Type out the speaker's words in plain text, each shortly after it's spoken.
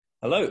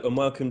Hello and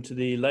welcome to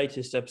the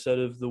latest episode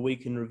of the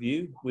Week in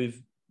Review.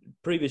 We've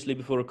previously,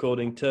 before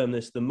recording, termed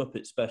this the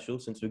Muppet Special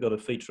since we've got a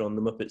feature on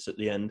the Muppets at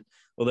the end,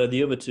 although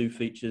the other two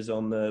features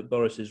on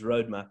Boris's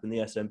roadmap and the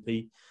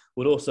SNP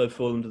would also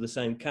fall under the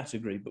same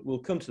category, but we'll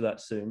come to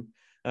that soon.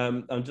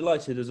 I'm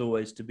delighted, as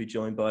always, to be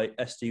joined by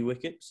ST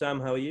Wickett.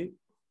 Sam, how are you?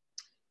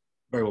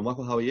 Very well,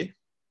 Michael. How are you?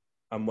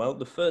 I'm well.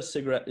 The first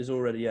cigarette is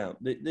already out.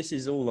 This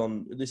is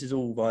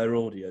all via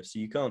audio, so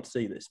you can't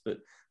see this, but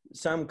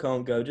Sam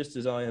can't go, just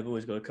as I have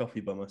always got a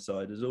coffee by my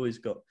side, has always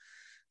got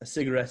a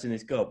cigarette in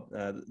his gob.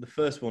 The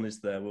first one is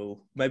there.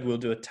 Maybe we'll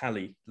do a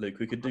tally, Luke.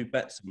 We could do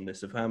bets on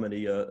this of how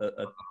many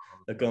are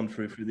gone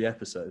through the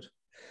episode.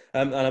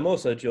 And I'm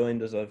also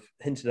joined, as I've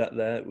hinted at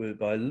there,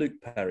 by Luke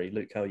Perry.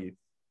 Luke, how are you?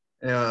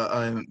 Yeah,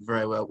 I'm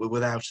very well. We're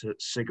without a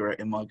cigarette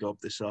in my gob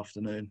this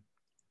afternoon.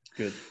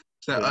 Good.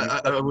 So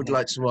I would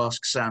like to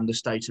ask Sam the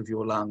state of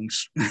your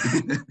lungs.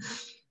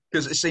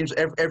 Because it seems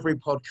every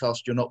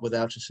podcast you're not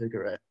without a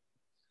cigarette.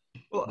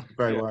 Well,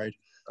 very worried.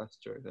 That's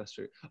true.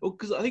 Well,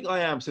 because I think I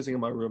am sitting in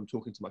my room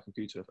talking to my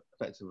computer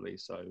effectively,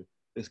 so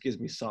this gives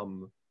me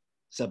some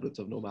semblance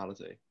of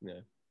normality.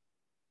 Yeah.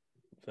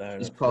 Fair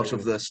it's enough. part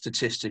of the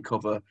statistic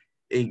of a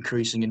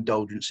increasing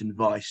indulgence in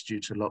vice due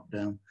to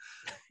lockdown.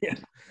 Yeah.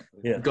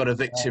 We've got a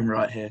victim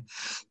right here.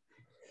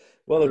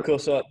 Well, of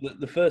course,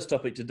 the first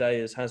topic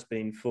today has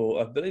been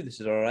for, I believe this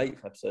is our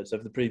 8th episode, so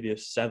for the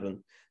previous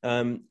 7,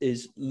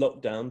 is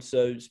lockdown.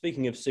 So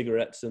speaking of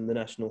cigarettes and the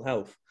national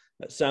health,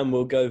 Sam,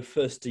 will go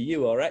first to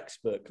you, our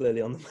expert, clearly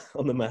on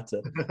the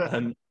matter.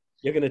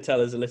 You're going to tell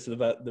us a little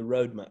about the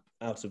roadmap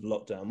out of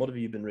lockdown. What have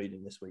you been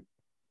reading this week?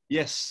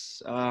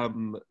 Yes.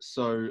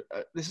 So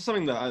this is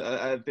something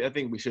that I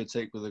think we should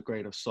take with a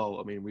grain of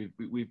salt. I mean,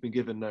 we've been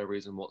given no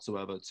reason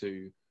whatsoever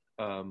to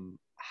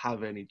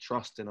have any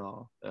trust in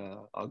our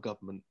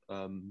government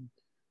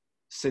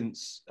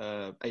since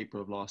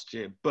April of last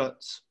year.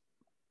 But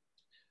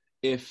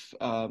if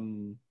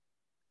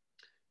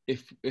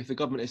the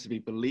government is to be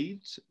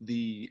believed,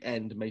 the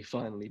end may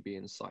finally be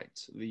in sight.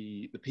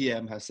 The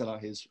PM has set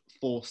out his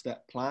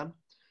 4-step plan.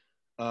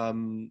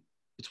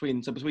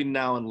 Between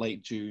now and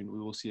late June, we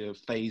will see a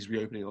phased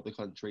reopening of the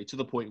country to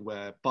the point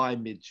where by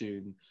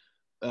mid-June,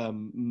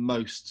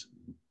 most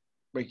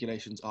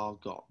regulations are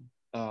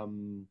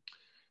gone.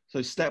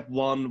 So step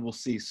 1 will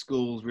see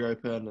schools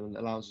reopen and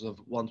allowances of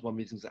 1-to-1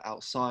 meetings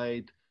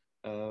outside,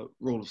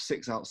 rule of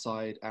 6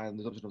 outside, and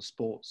the adoption of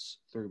sports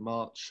through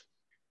March.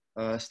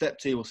 Step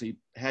 2 will see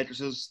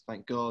hairdressers,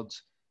 thank God,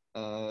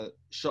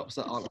 shops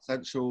that aren't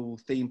essential,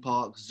 theme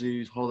parks,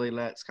 zoos, holiday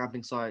lets,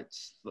 camping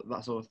sites,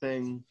 that sort of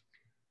thing.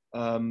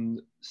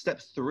 Step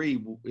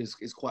 3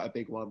 is quite a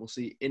big one. We'll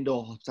see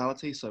indoor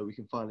hospitality, so we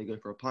can finally go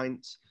for a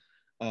pint.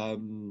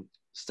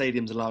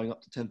 Stadiums allowing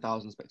up to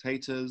 10,000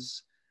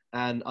 spectators.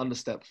 And under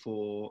step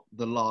 4,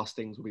 the last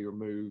things will be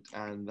removed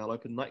and they'll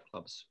open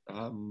nightclubs,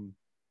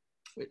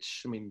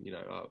 which, I mean,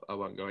 I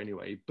won't go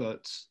anyway,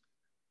 but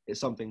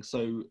it's something.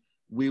 So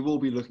we will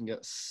be looking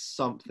at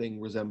something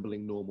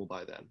resembling normal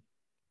by then,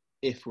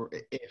 if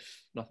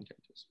nothing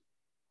changes.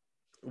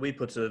 We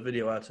put a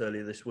video out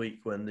earlier this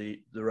week when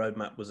the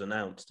roadmap was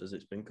announced, as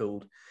it's been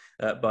called,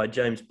 by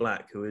James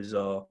Black, who is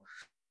our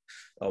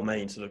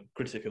main sort of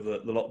critic of the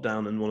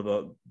lockdown and one of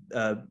our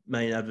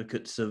main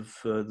advocates of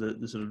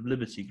the sort of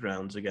liberty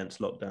grounds against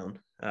lockdown,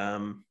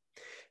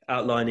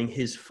 outlining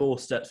his 4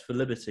 steps for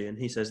liberty. And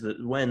he says that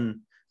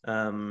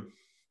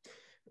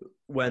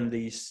when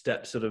these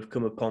steps sort of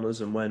come upon us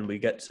and when we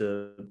get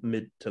to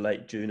mid to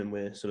late June and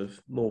we're sort of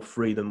more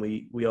free than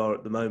we are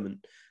at the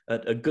moment,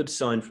 a good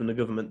sign from the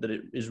government that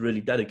it is really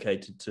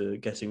dedicated to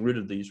getting rid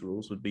of these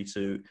rules would be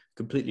to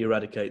completely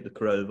eradicate the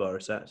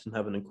Coronavirus Act and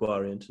have an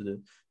inquiry into the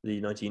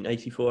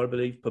 1984, I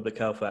believe, Public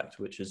Health Act,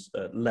 which has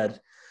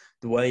led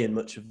the way in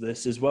much of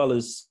this, as well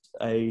as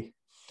a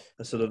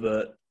sort of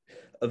a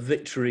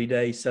Victory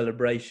Day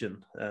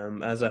celebration.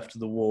 As after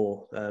the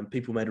war,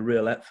 people made a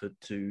real effort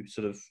to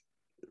sort of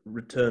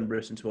return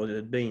Britain to what it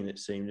had been, it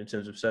seemed, in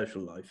terms of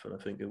social life. And I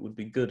think it would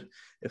be good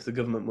if the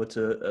government were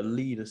to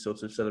lead a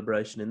sort of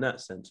celebration in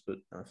that sense. But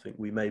I think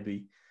we may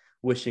be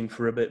wishing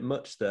for a bit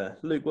much there.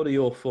 Luke, what are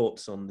your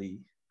thoughts on the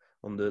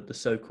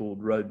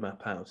so-called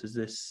roadmap out? Is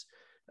this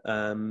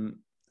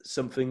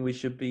something we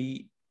should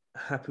be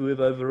happy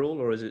with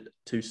overall, or is it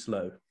too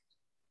slow?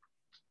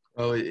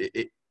 Well,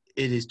 it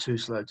is too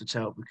slow to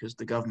tell because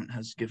the government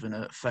has given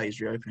a phased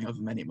reopening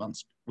over many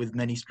months with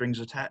many strings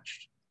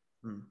attached.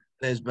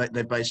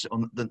 They base it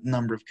on the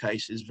number of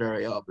cases,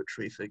 very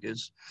arbitrary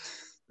figures.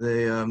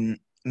 The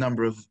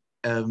number of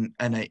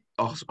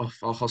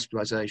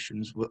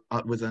hospitalisations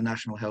with the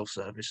National Health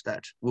Service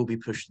that will be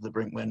pushed to the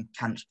brink when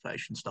cancer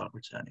patients start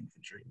returning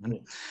for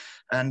treatment.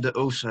 And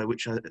also,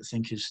 which I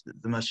think is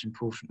the most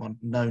important one,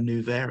 no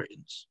new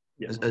variants.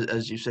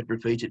 As you said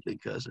repeatedly,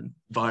 Curzon,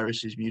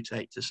 viruses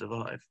mutate to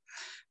survive.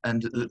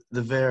 And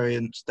the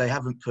variants, they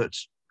haven't put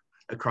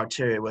a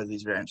criteria whether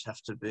these variants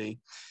have to be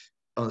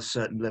on a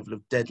certain level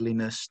of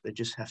deadliness. They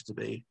just have to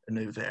be a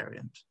new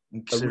variant.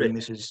 And considering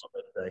this is,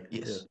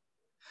 yes,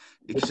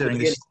 considering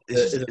this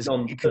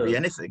it could be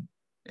anything.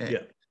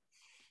 Yeah.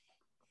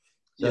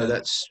 So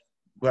that's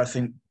where I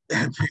think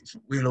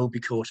we'll all be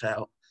caught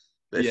out.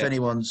 But if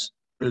anyone's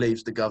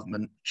believes the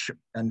government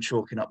and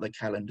chalking up their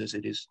calendars,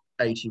 it is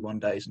 81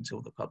 days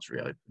until the pubs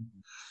reopen.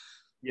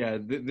 Yeah,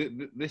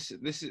 this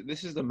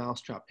is the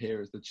mousetrap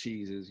here. Is the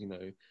cheese is, you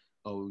know,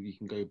 oh, you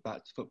can go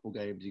back to football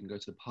games, you can go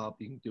to the pub,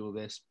 you can do all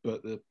this,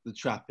 but the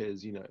trap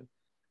is, you know,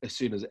 as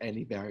soon as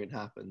any variant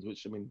happens,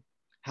 which, I mean,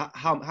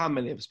 how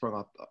many have sprung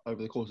up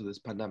over the course of this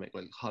pandemic?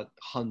 Like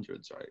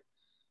hundreds, right?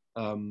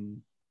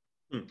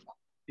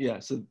 Yeah,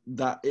 so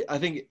that I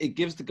think it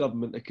gives the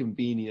government a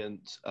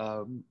convenient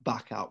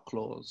back out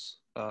clause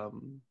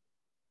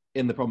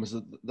in the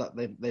promises that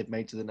they've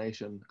made to the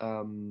nation.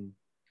 And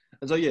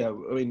so yeah,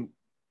 I mean,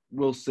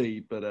 we'll see,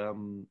 but I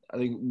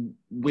think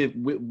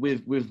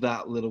with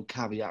that little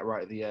caveat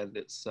right at the end,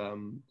 it's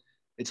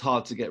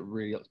hard to get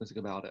really optimistic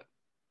about it.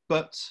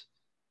 But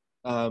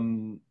for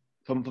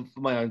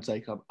my own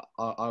sake,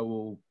 I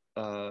will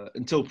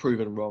until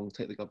proven wrong,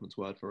 take the government's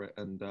word for it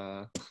and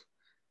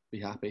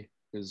be happy.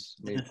 Because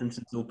innocent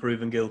until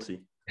proven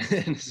guilty.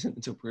 Innocent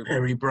until proven.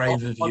 Very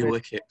brave of you,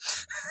 Wickett.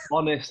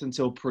 Honest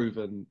until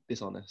proven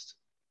dishonest.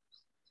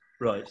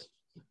 Right.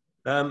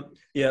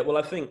 Yeah. Well,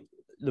 I think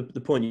the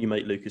point you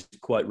make, Luke, is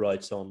quite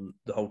right on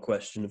the whole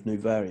question of new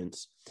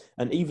variants,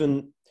 and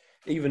even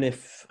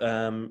if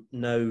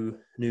no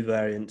new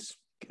variants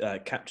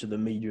capture the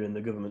media and the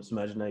government's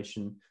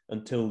imagination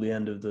until the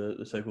end of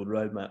the so-called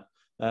roadmap,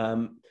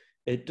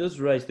 it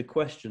does raise the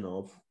question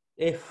of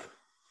if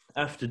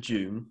after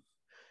June,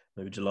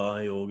 maybe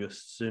July,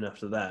 August, soon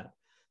after that,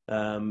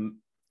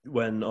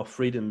 when our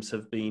freedoms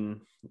have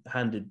been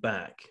handed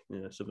back, you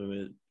know, something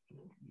that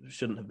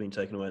shouldn't have been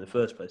taken away in the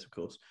first place, of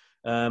course.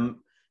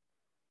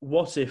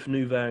 What if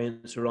new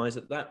variants arise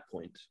at that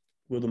point?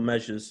 Will the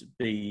measures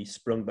be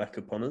sprung back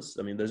upon us?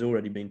 I mean, there's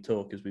already been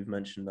talk, as we've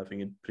mentioned, I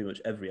think in pretty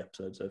much every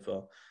episode so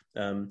far,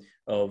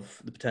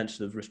 of the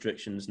potential of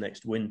restrictions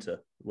next winter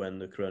when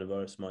the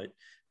coronavirus might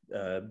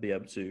be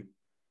able to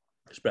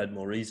spread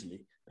more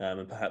easily.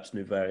 And perhaps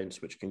new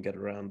variants which can get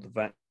around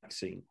the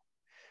vaccine.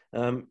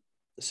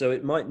 So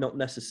it might not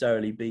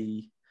necessarily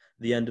be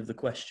the end of the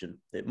question.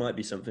 It might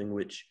be something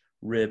which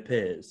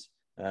reappears.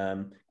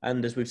 And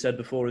as we've said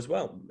before as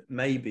well,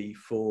 maybe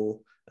for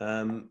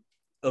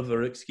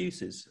other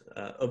excuses,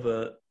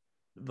 other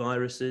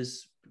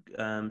viruses,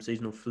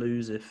 seasonal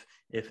flus,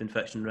 if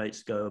infection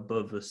rates go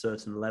above a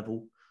certain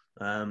level,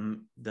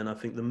 then I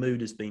think the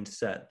mood has been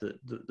set that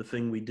the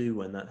thing we do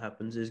when that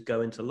happens is go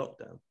into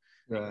lockdown.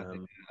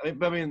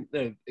 I mean,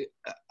 you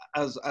know,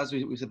 as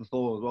we said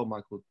before as well,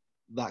 Michael,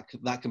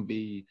 that can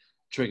be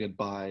triggered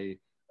by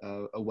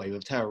a wave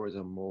of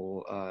terrorism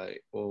or a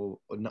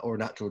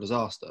natural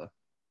disaster.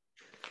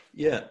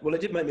 Yeah, well, it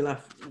did make me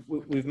laugh.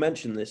 We've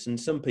mentioned this, and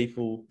some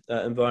people,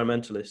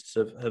 environmentalists,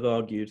 have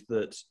argued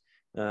that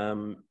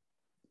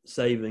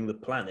saving the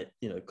planet,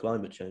 you know,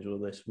 climate change, all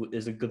this,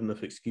 is a good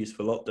enough excuse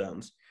for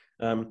lockdowns.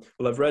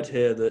 Well, I've read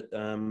here that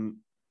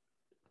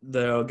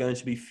there are going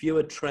to be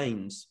fewer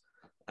trains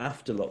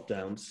after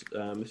lockdowns.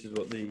 This is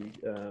what the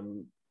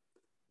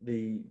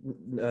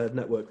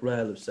Network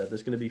Rail have said.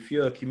 There's going to be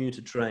fewer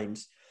commuter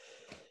trains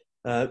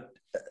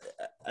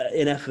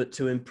in effort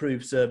to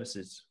improve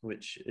services,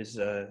 which is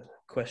a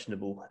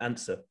questionable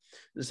answer.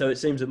 So it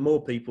seems that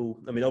more people,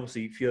 I mean,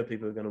 obviously fewer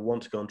people are going to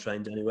want to go on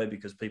trains anyway,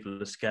 because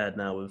people are scared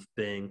now of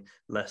being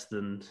less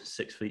than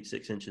 6 feet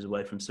 6 inches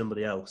away from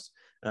somebody else.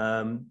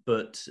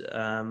 But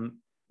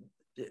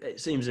it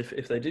seems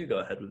if they do go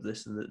ahead with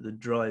this, and the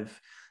drive,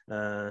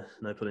 no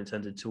pun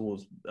intended,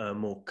 towards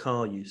more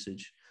car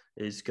usage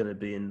is going to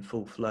be in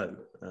full flow,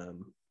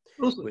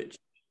 which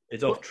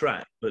is off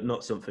track, but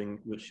not something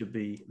which should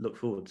be looked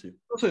forward to.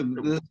 Also,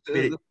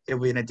 it'll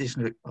be an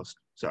additional. Oh,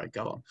 sorry,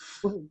 go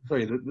on.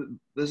 Sorry,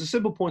 there's a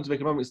simple point of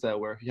economics there,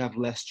 where if you have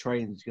less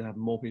trains, you can have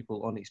more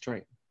people on each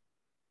train.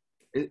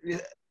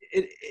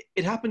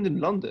 It happened in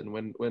London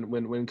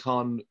when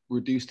Khan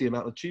reduced the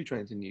amount of tube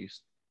trains in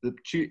use.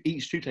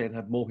 Each tube train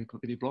had more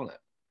people on it.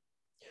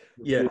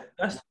 Yeah,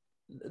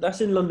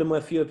 that's in London,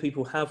 where fewer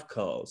people have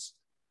cars.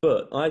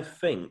 But I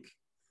think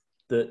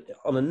that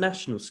on a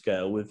national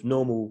scale, with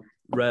normal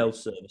rail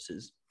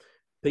services,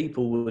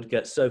 people would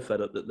get so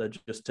fed up that they'd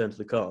just turn to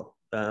the car.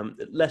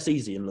 Less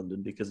easy in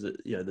London because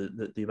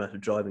the amount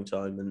of driving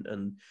time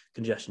and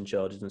congestion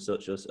charges and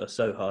such are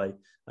so high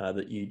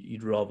that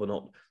you'd rather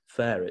not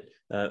fare it.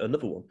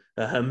 Another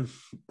one.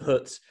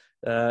 But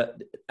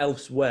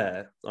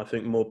elsewhere, I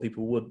think more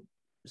people would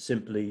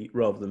simply,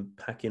 rather than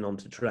packing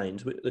onto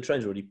trains, the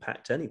trains are already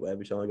packed anyway.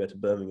 Every time I go to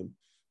Birmingham,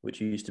 which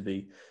used to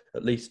be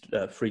at least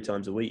 3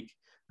 times a week,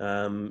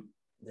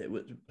 it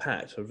was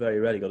packed. I very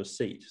rarely got a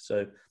seat.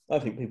 So I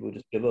think people would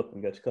just give up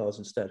and go to cars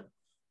instead.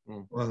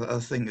 Well, I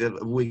think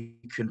that a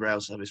weekend rail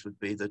service would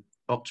be the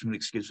optimal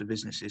excuse for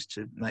businesses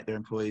to make their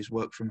employees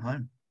work from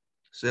home,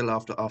 still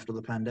after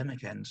the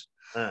pandemic ends.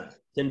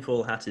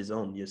 Tinfoil hat is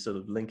on. You're sort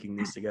of linking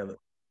these together.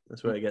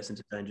 That's where it gets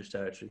into dangerous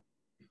territory.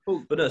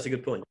 But no, that's a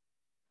good point.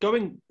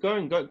 Going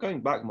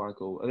back,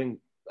 Michael, I think,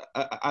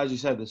 as you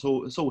said, this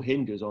all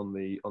hinges on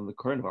the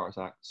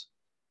Coronavirus Act.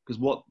 Because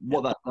what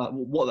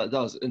that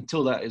does,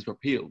 until that is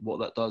repealed, what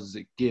that does is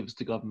it gives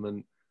the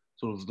government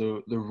sort of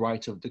the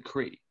right of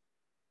decree.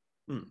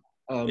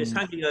 It's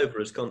hanging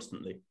over us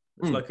constantly.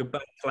 It's like a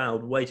bad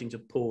cloud waiting to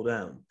pour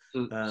down.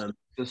 The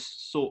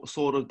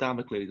sword of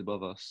Damocles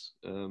above us.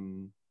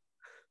 We're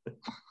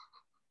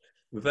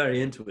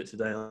very into it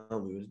today,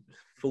 aren't we?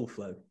 Full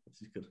flow,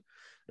 which is good.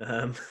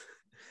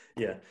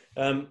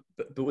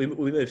 But we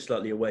moved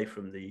slightly away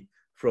from the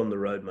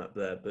roadmap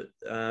there. But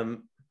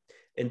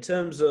in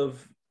terms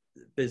of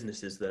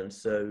businesses, then,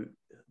 so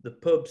the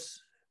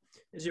pubs,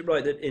 is it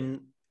right that in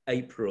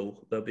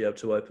April they'll be able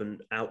to open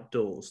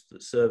outdoors?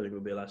 That serving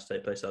will be allowed to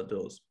take place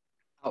outdoors.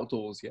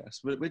 Outdoors, yes,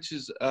 which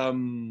is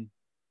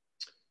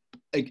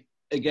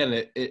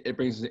again, it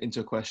brings it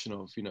into a question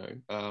of, you know,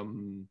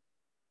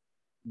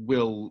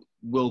 will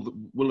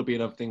it be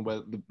another thing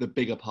where the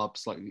bigger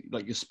pubs like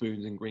your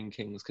Spoons and Green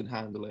Kings can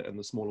handle it and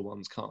the smaller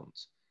ones can't?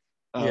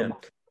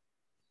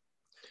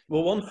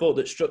 Well, one thought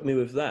that struck me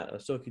with that, I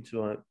was talking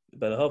to my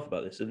better half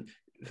about this, and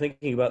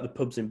thinking about the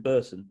pubs in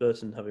Burton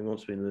having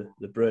once been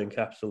the brewing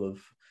capital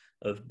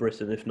of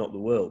Britain, if not the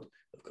world,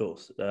 of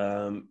course.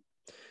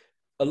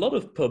 A lot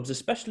of pubs,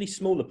 especially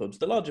smaller pubs,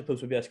 the larger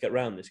pubs will be able to get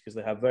around this because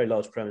they have very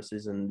large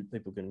premises and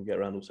people can get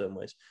around all certain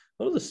ways.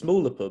 A lot of the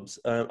smaller pubs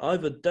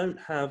either don't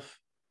have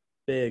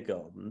beer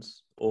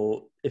gardens,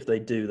 or if they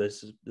do,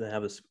 they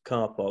have a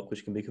car park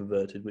which can be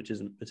converted, which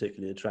isn't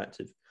particularly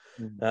attractive.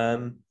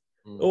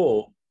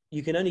 Or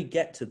you can only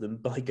get to them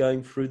by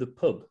going through the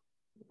pub.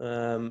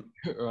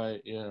 Right,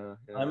 yeah.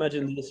 I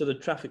imagine the sort of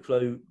traffic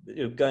flow,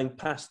 you know, going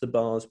past the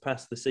bars,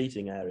 past the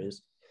seating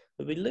areas,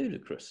 would be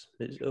ludicrous.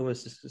 It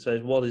almost just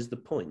says, what is the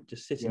point?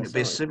 Just sitting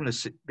inside.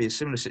 It'd be a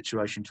similar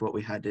situation to what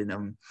we had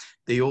in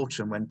the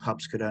autumn when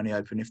pubs could only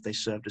open if they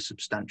served a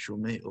substantial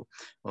meal.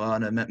 Well, I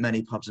know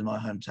many pubs in my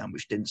hometown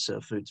which didn't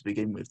serve food to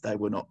begin with. They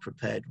were not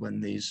prepared when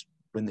this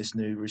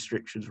new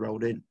restrictions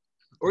rolled in.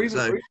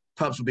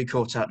 Pubs will be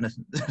caught out in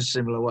a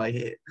similar way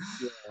here.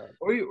 Yeah.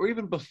 Or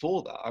even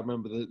before that, I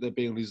remember there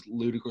being these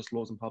ludicrous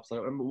laws in pubs. I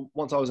remember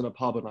once I was in a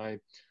pub and I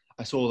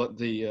saw that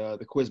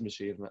the quiz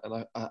machine,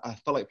 and I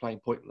felt like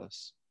playing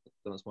Pointless.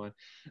 That's mine.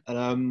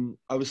 And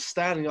I was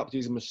standing up to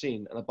use a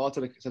machine, and the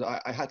bartender said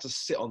I had to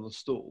sit on the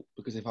stool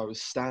because if I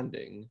was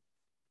standing,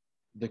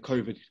 the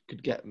COVID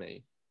could get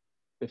me.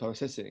 If I was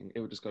sitting,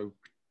 it would just go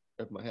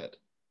over my head.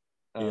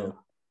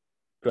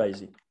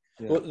 Crazy.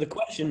 Yeah. Well, the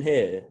question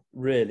here,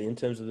 really, in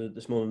terms of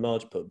the small and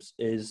large pubs,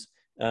 is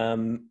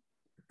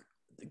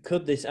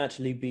could this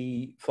actually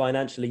be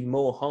financially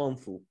more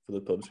harmful for the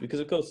pubs? Because,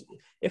 of course,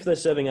 if they're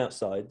serving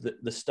outside,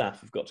 the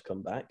staff have got to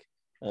come back,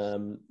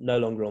 no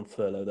longer on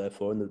furlough,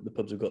 therefore, and the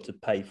pubs have got to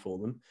pay for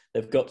them.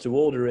 They've got to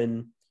order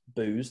in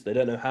booze. They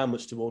don't know how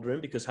much to order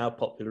in because how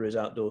popular is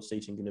outdoor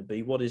seating going to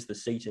be? What is the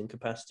seating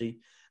capacity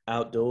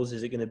outdoors?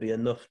 Is it going to be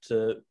enough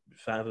to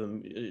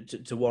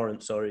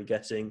warrant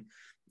getting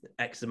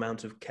X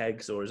amount of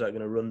kegs, or is that going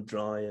to run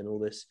dry and all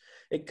this?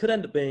 It could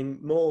end up being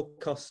more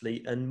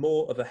costly and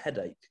more of a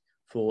headache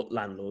for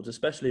landlords,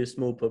 especially the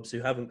small pubs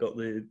who haven't got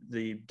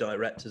the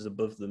directors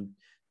above them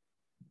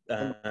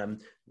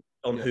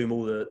on whom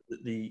all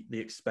the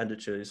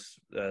expenditure is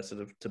sort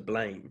of to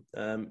blame.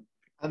 And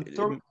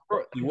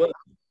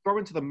throw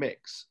into the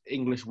mix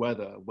English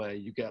weather, where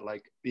you get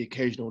like the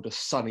occasional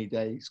just sunny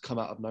days come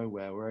out of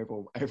nowhere where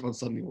everyone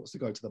suddenly wants to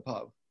go to the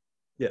pub.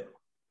 Yeah.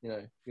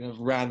 You have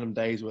random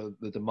days where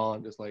the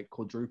demand is like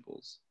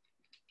quadruples.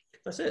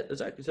 That's it,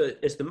 exactly. So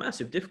it's the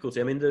massive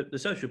difficulty. I mean, the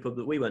social pub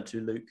that we went to,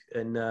 Luke,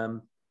 in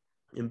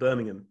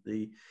Birmingham,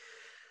 the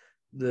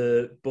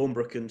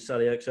Bournbrook and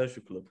Sally Oak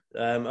Social Club.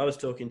 I was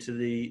talking to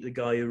the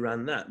guy who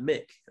ran that,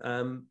 Mick,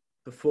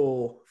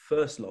 before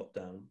first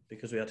lockdown,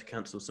 because we had to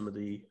cancel some of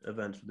the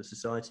events with the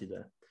society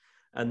there.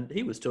 And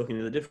he was talking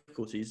to the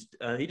difficulties.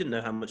 He didn't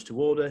know how much to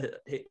order.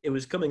 It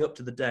was coming up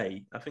to the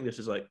day, I think this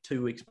was like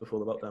 2 weeks before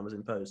the lockdown was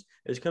imposed.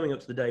 It was coming up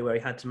to the day where he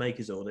had to make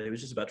his order. He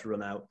was just about to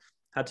run out,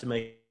 had to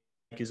make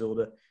his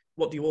order.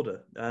 What do you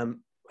order?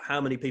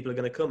 How many people are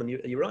going to come? And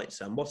you're right,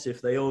 Sam. What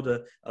if they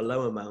order a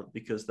low amount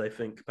because they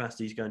think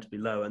capacity is going to be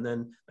low, and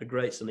then a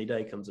great sunny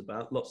day comes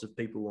about, lots of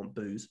people want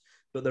booze,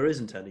 but there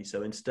isn't any.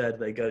 So instead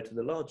they go to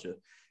the larger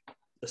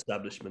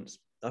establishments.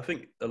 I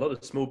think a lot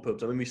of small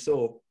pubs, I mean, we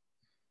saw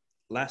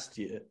last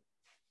year,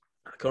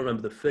 I can't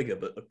remember the figure,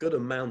 but a good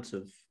amount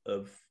of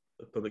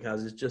public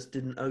houses just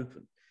didn't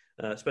open,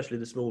 especially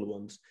the smaller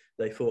ones.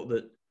 They thought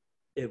that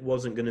it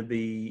wasn't going to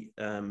be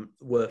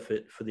worth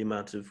it for the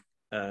amount of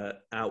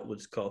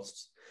outwards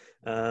costs.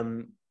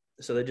 So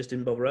they just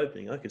didn't bother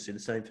opening. I could see the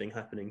same thing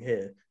happening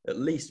here, at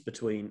least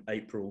between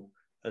April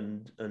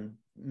and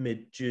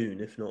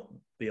mid-June, if not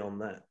beyond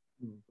that.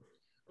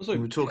 Also,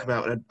 we talk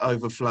about an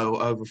overflow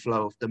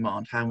of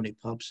demand. How many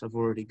pubs have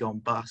already gone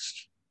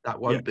bust? That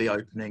won't be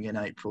opening in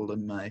April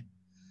and May.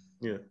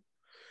 Yeah.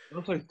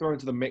 Also throw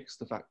into the mix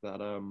the fact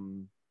that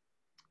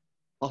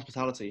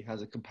hospitality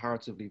has a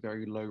comparatively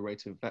very low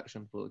rate of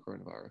infection for the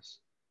coronavirus.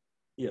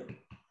 Yeah.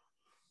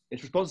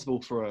 It's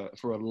responsible for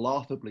a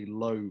laughably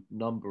low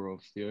number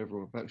of the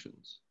overall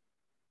infections.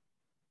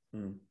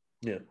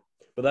 Yeah.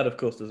 But that, of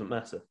course, doesn't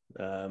matter.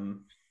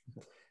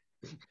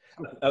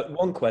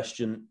 One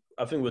question,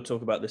 I think we'll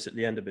talk about this at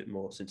the end a bit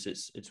more, since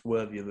it's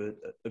worthy of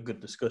a good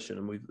discussion,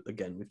 and we've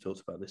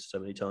talked about this so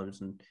many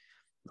times, and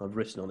I've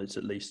written on it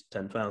at least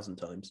 10,000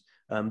 times.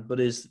 But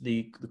is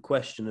the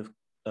question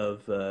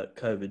of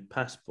COVID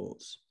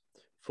passports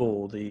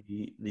for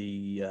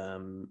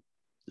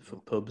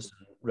for pubs,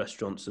 and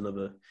restaurants, and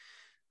other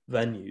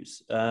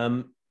venues.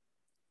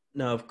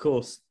 Now, of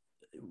course,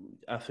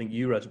 I think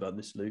you wrote about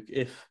this, Luke.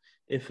 If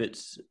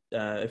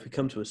we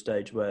come to a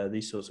stage where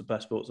these sorts of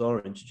passports are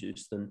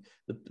introduced, then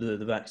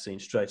the vaccine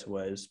straight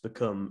away has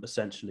become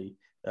essentially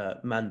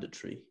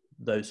mandatory.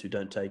 Those who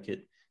don't take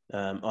it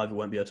either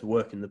won't be able to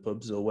work in the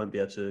pubs or won't be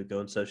able to go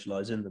and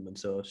socialise in them, and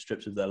so are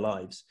stripped of their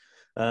lives.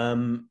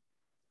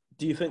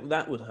 Do you think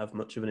that would have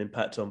much of an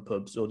impact on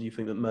pubs, or do you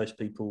think that most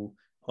people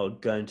are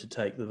going to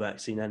take the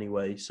vaccine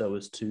anyway, so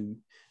as to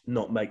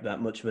not make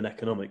that much of an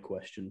economic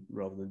question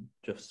rather than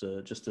just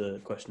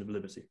a question of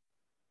liberty?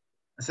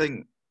 I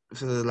think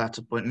for the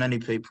latter point, many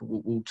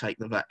people will take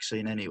the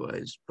vaccine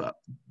anyways, but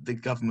the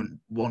government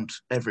want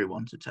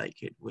everyone to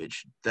take it,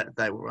 which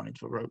they will run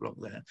into a roadblock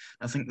there.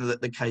 I think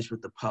that the case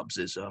with the pubs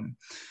is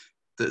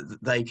that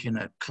they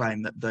can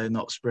claim that they're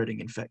not spreading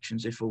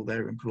infections if all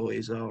their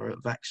employees are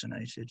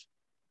vaccinated,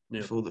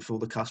 if all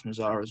the customers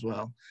are as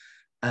well.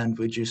 And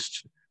we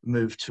just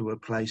move to a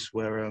place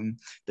where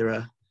there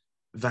are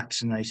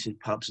vaccinated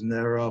pubs and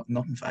there are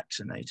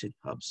non-vaccinated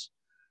pubs.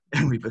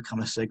 And we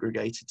become a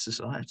segregated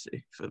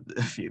society for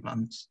a few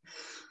months.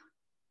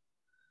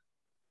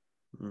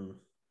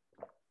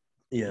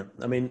 Yeah,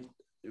 I mean,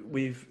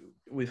 we've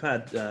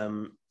had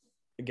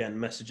again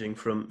messaging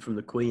from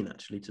the Queen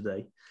actually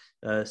today,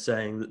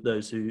 saying that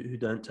those who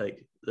don't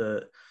take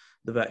the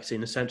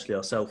vaccine essentially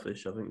are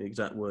selfish. I think the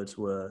exact words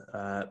were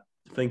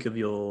think of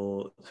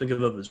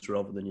others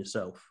rather than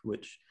yourself,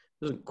 which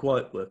doesn't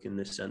quite work in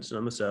this sense. And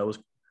I must say, I was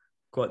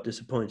quite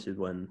disappointed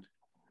when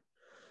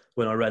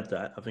I read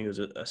that. I think it was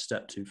a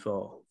step too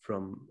far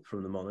from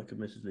the monarch,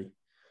 admittedly.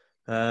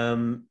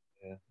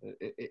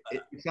 It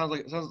sounds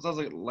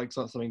like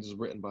something just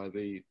written by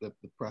the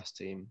press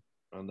team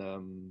and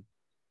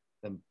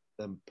then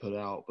put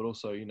out. But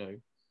also,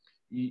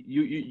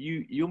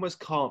 you almost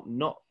can't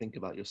not think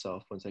about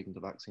yourself when taking the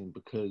vaccine,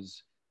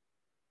 because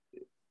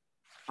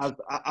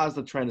as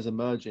the trend is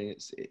emerging,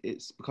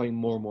 it's becoming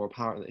more and more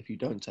apparent that if you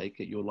don't take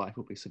it, your life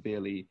will be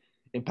severely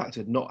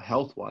impacted, not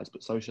health-wise,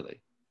 but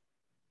socially.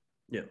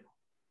 Yeah,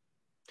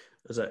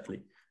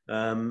 exactly.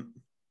 And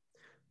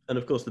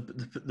of course,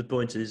 the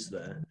point is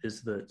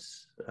that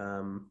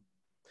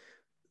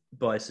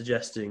by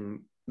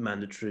suggesting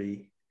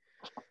mandatory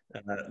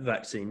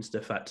vaccines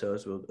de facto,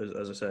 as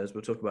I say, as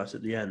we'll talk about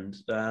at the end,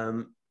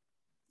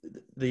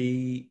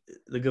 the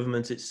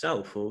government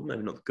itself, or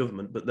maybe not the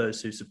government, but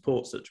those who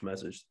support such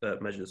measures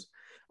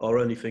are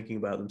only thinking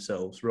about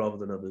themselves rather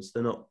than others.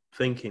 They're not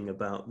thinking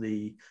about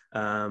the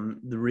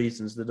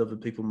reasons that other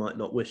people might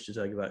not wish to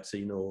take a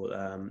vaccine, or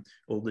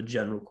the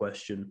general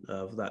question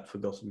of that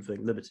forgotten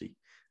thing, liberty.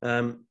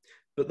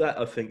 But that,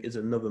 I think, is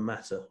another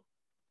matter.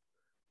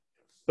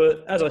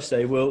 But as I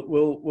say,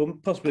 we'll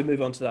possibly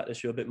move on to that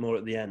issue a bit more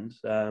at the end,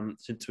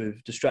 since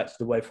we've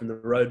distracted away from the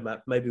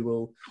roadmap. Maybe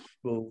we'll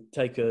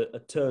take a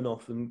turn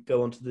off and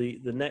go on to the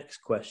next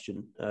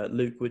question,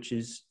 Luke, which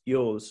is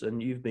yours,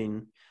 and you've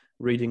been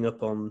reading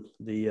up on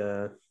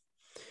the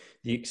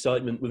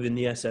excitement within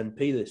the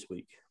SNP this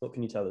week. What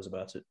can you tell us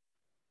about it?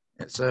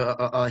 So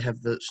I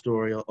have the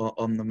story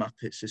on the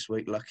Muppets this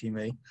week, lucky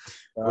me,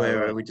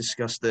 where we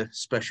discussed the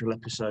special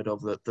episode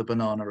of the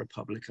Banana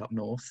Republic up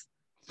north,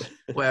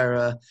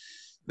 where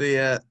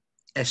the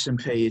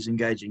SNP is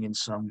engaging in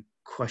some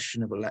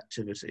questionable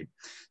activity.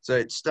 So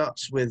it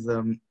starts with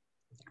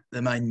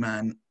the main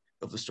man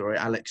of the story,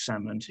 Alex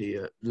Salmond. He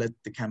led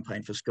the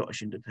campaign for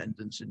Scottish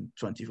independence in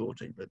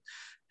 2014, but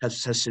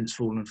has since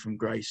fallen from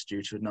grace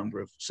due to a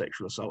number of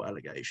sexual assault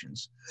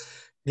allegations.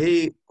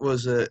 He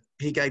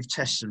gave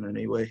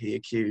testimony where he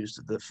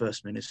accused the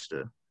First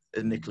Minister,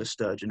 Nicola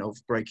Sturgeon, of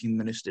breaking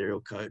the ministerial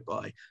code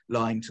by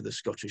lying to the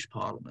Scottish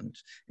Parliament.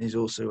 And he's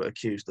also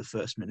accused the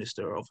First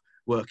Minister of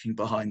working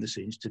behind the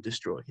scenes to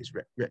destroy his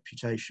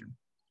reputation.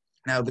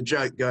 Now, the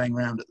joke going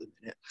around at the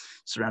minute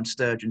surrounds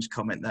Sturgeon's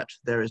comment that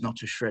there is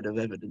not a shred of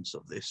evidence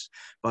of this,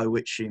 by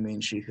which she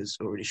means she has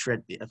already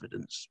shred the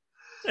evidence.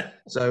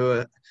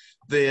 So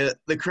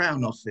the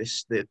Crown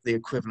Office, the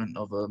equivalent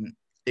of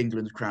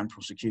England's Crown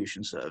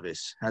Prosecution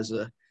Service, has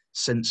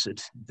censored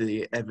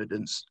the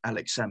evidence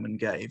Alex Salmond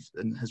gave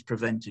and has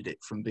prevented it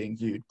from being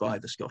viewed by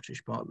the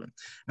Scottish Parliament.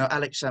 Now,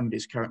 Alex Salmond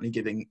is currently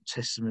giving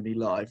testimony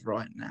live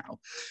right now,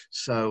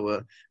 so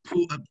a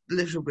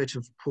little bit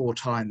of poor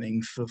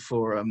timing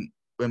for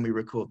when we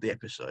record the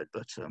episode,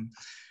 but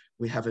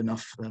we have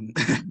enough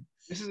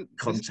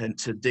content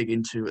to dig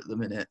into at the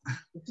minute.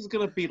 This is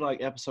going to be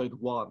like episode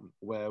 1,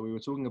 where we were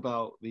talking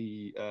about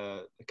the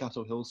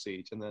Capitol Hill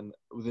siege, and then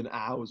within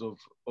hours of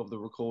the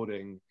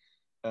recording,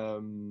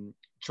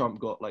 Trump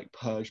got like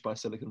purged by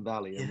Silicon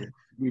Valley, and Yeah.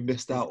 we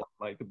missed out on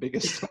like the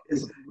biggest.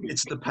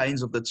 It's the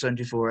pains of the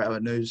 24-hour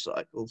news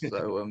cycle.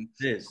 So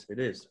It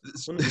is.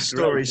 the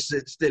story's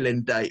still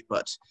in date,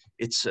 but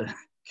it's a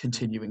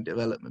continuing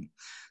development.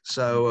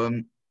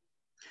 So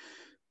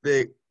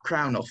the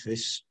Crown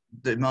Office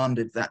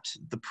demanded that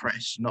the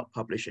press not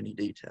publish any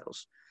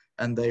details,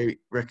 and they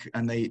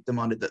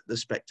demanded that the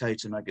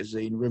Spectator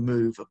magazine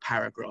remove a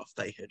paragraph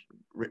they had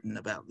written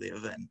about the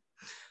event.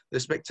 The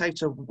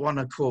Spectator won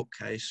a court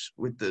case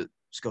with the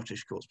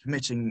Scottish courts,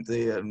 permitting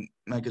the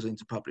magazine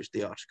to publish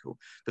the article,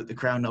 but the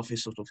Crown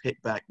Office sort of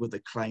hit back with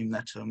a claim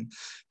that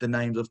the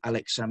names of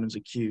Alex Salmond's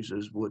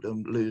accusers would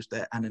lose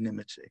their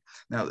anonymity.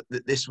 Now,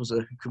 this was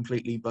a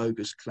completely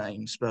bogus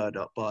claim spurred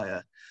up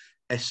by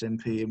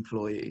SNP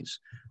employees,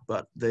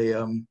 but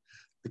the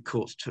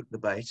courts took the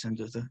bait, and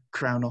the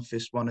Crown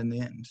Office won in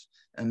the end.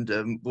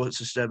 And what's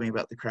disturbing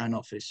about the Crown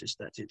Office is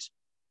that it's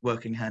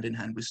working hand in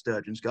hand with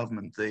Sturgeon's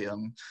government.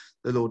 The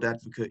Lord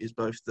Advocate is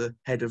both the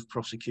head of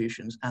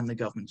prosecutions and the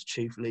government's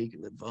chief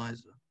legal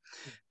advisor.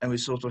 And we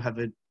sort of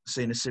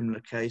seen a similar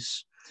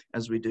case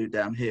as we do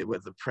down here, where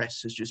the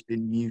press has just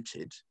been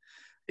muted.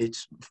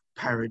 It's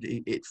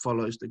parody. It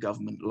follows the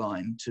government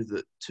line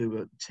to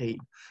a T.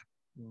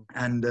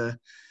 And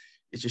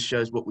it just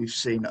shows what we've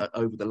seen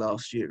over the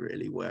last year,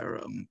 really,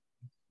 where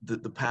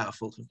the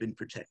powerful have been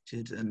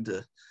protected,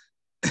 and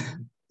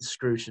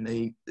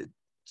scrutiny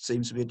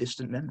seems to be a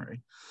distant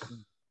memory.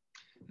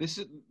 This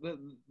is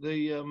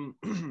the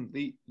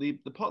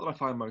part that I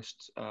find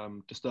most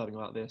disturbing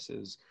about this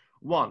is,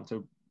 one,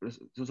 so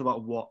it's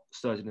about what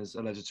Sturgeon is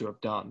alleged to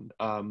have done.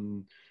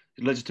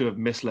 Alleged to have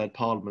misled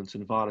Parliament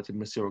and violated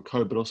ministerial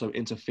code, but also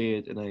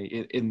interfered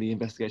in the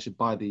investigation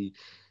by the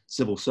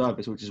civil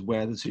service, which is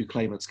where the two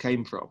claimants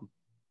came from.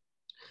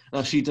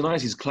 Now, she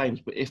denies these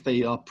claims, but if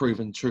they are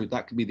proven true,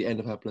 that could be the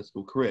end of her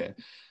political career.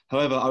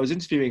 However, I was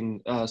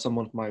interviewing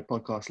someone for my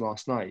podcast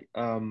last night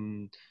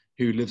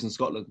who lives in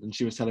Scotland, and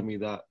she was telling me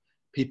that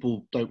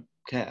people don't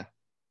care.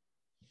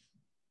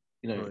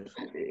 You know, right.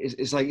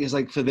 It's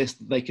like for this,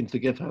 they can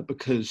forgive her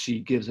because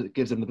she gives them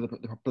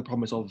the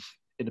promise of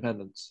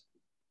independence.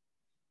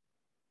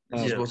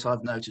 This is what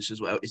I've noticed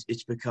as well.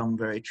 It's become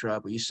very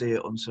tribal. You see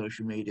it on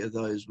social media.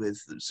 Those with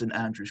St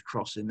Andrew's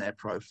cross in their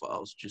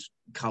profiles just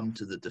come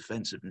to the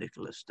defence of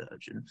Nicola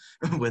Sturgeon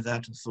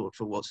without a thought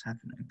for what's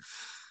happening.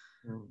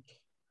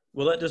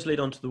 Well, that does lead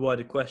on to the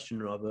wider question,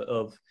 rather,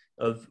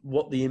 of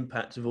what the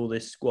impact of all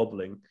this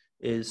squabbling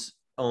is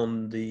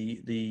on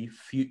the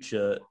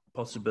future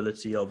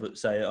possibility of,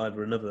 say,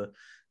 either another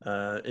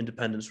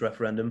independence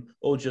referendum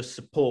or just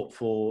support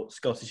for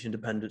Scottish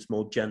independence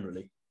more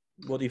generally.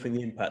 What do you think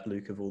the impact,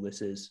 Luke, of all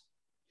this is?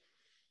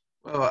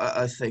 Well,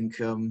 I think,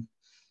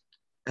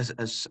 as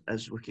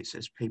Wickett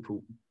says,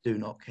 people do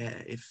not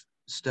care. If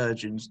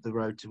Sturgeon's the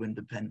road to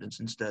independence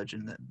and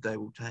Sturgeon that they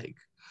will take.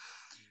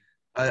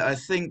 I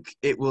think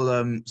it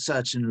will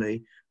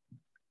certainly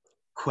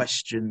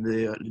question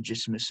the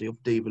legitimacy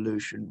of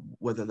devolution,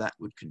 whether that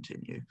would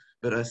continue.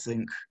 But I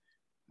think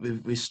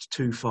we're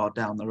too far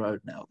down the road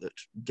now that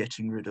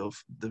getting rid of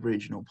the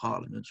regional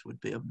parliaments would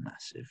be a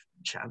massive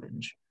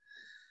challenge.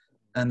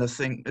 And I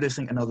do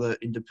think another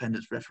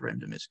independence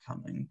referendum is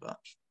coming, but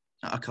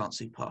I can't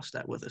see past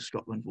that, whether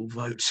Scotland will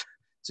vote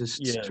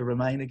to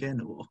remain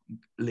again or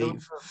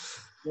leave.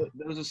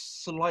 There was a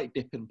slight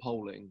dip in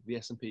polling. The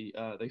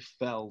SNP they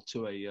fell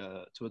to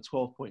a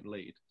 12-point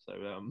lead.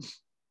 So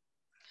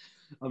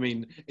I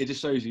mean, it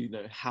just shows you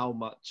know how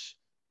much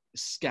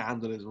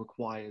scandal is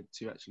required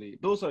to actually.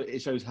 But also,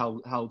 it shows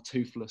how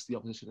toothless the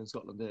opposition in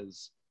Scotland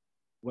is,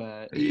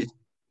 where.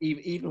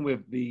 Even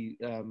with the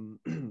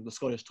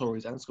Scottish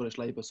Tories and Scottish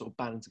Labour sort of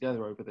banding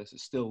together over this,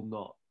 it's still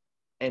not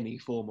any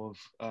form of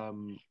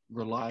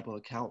reliable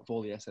account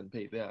for the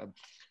SNP.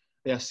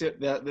 They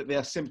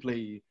are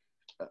simply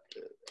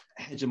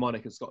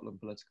hegemonic in Scotland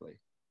politically.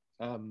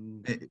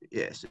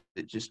 Yes,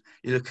 it just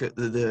you look at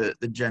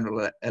the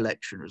general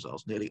election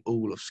results. Nearly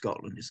all of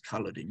Scotland is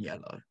coloured in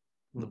yellow.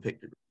 The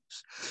pictures,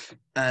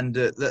 and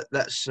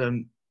that's.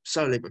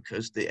 Solely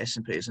because the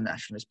SNP is a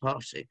nationalist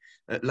party.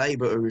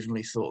 Labour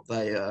originally thought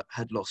they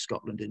had lost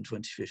Scotland in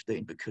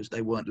 2015 because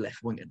they weren't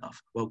left-wing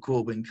enough. Well,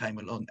 Corbyn came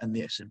along and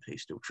the SNP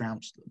still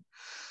trounced them.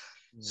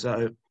 Yeah. So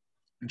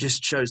it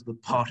just shows the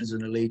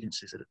partisan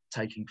allegiances that are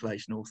taking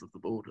place north of the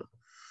border.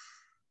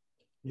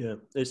 Yeah,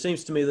 it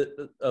seems to me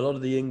that a lot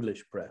of the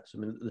English press, I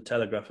mean, the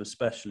Telegraph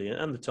especially,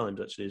 and the Times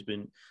actually, has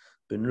been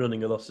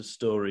running a lot of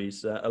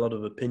stories, a lot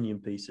of opinion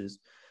pieces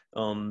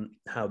on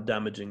how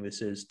damaging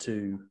this is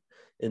to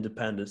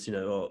independence. You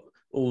know,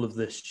 all of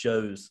this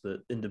shows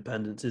that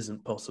independence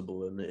isn't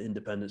possible and that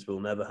independence will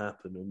never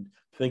happen, and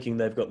thinking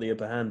they've got the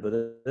upper hand.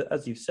 But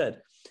as you've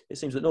said, it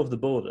seems that north of the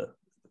border,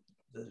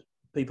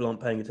 people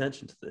aren't paying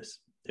attention to this.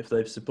 If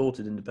they've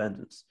supported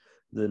independence,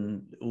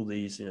 then all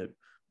these, you know,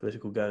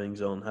 political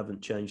goings on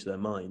haven't changed their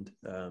mind.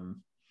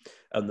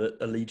 And that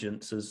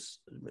allegiance has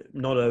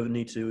not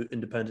only to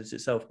independence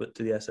itself, but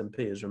to the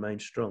SNP has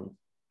remained strong.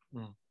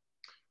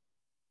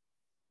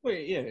 Well,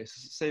 yeah, it's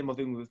the same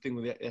thing with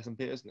the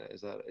S&P, isn't it?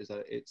 Is that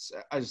it's,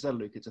 as you said,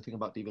 Luke, it's a thing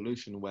about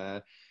devolution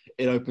where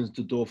it opens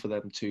the door for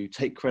them to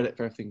take credit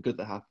for everything good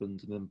that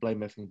happened and then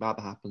blame everything bad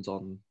that happens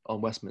on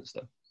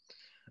Westminster.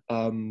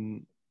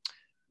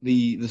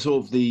 The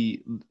sort of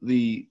the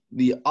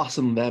us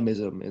and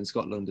themism in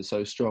Scotland is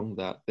so strong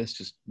that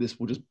this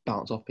will just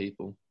bounce off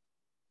people.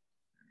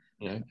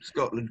 You know,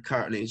 Scotland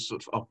currently is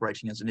sort of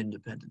operating as an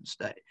independent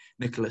state.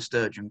 Nicola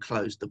Sturgeon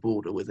closed the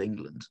border with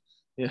England.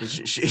 yeah.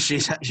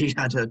 She's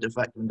had her de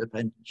facto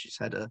independence. She's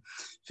had her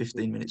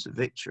 15 minutes of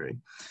victory.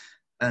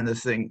 And the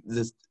thing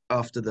that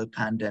after the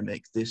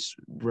pandemic, this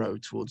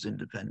road towards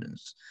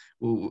independence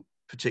will,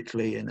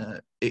 particularly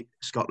in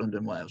Scotland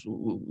and Wales,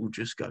 will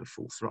just go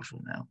full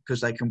throttle now, because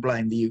they can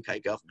blame the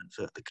UK government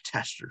for the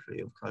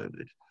catastrophe of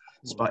COVID,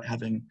 despite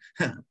having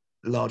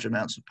large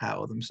amounts of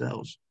power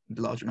themselves,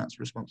 large amounts of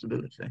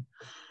responsibility.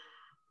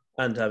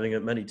 And having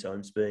at many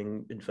times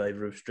being in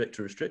favour of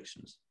stricter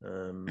restrictions.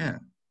 Yeah.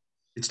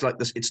 It's like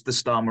this. It's the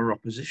Starmer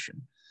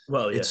opposition.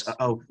 Well, yes.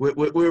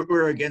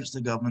 We're against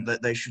the government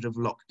that they should have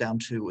locked down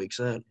 2 weeks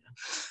earlier.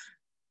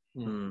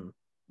 Now,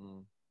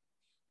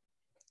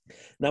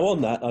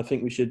 on that, I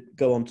think we should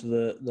go on to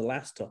the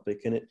last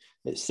topic, and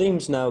it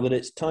seems now that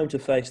it's time to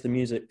face the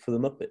music for the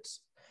Muppets.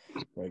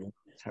 Very good.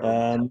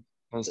 Terrible.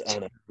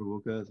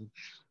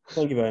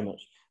 Thank you very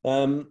much.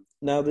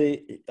 Now,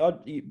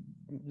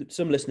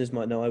 some listeners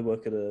might know I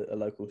work at a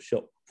local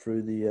shop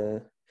through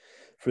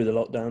the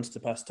lockdowns to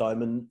pass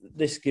time, and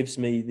this gives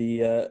me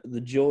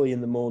the joy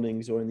in the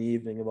mornings or in the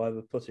evening of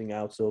either putting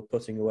out or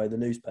putting away the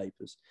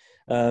newspapers.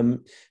 So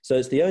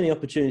it's the only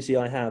opportunity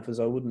I have, as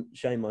I wouldn't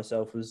shame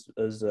myself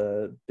as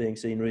being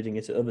seen reading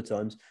it at other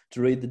times,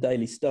 to read the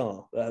Daily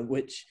Star,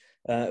 which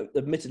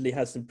admittedly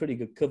has some pretty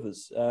good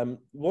covers.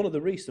 One of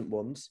the recent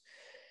ones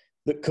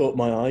that caught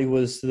my eye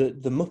was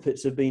that the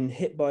Muppets have been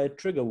hit by a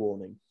trigger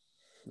warning,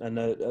 and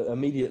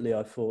immediately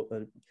I thought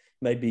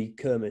maybe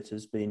Kermit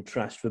has been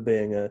trashed for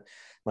being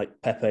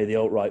like Pepe the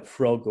alt-right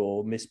frog,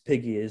 or Miss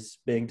Piggy is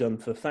being done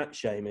for fat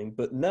shaming.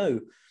 But no,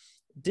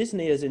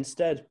 Disney has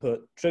instead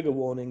put trigger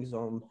warnings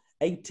on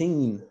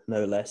 18,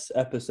 no less,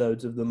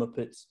 episodes of the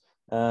Muppets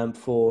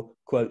for,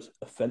 quote,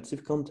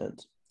 offensive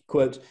content,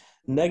 quote,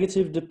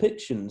 negative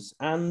depictions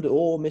and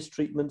or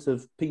mistreatment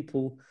of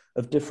people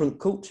of different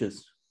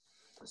cultures.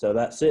 So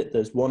that's it.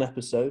 There's one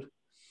episode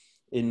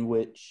in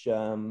which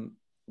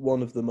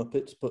one of the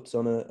Muppets puts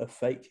on a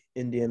fake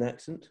Indian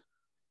accent.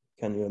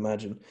 Can you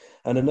imagine?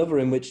 And another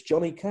in which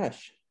Johnny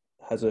Cash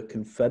has a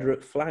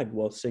Confederate flag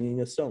while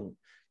singing a song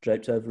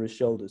draped over his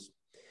shoulders.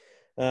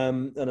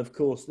 And of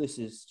course, this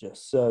is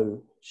just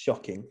so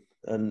shocking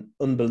and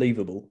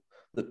unbelievable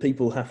that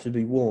people have to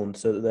be warned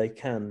so that they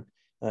can,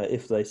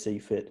 if they see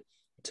fit,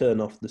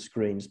 turn off the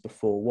screens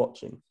before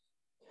watching.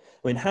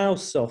 I mean, how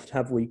soft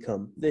have we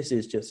come? This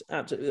is just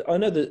absolutely... I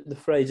know that the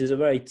phrase is a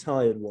very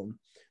tired one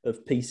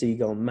of PC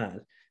gone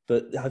mad,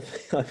 but I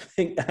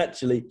think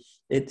actually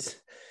it's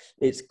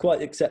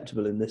quite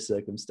acceptable in this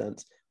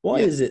circumstance. Why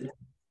is it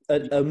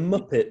a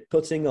Muppet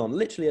putting on,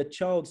 literally a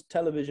child's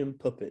television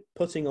puppet,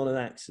 putting on an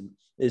accent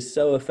is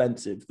so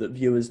offensive that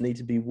viewers need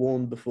to be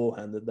warned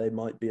beforehand that they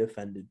might be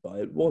offended by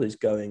it? What is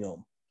going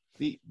on?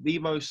 The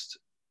most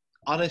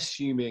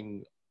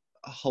unassuming,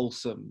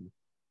 wholesome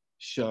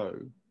show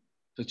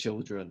for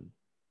children.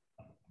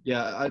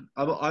 Yeah,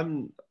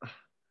 I'm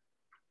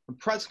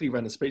practically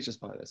rendered speechless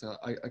by this.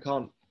 I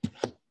can't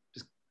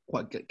just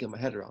quite get my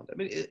head around it. I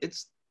mean,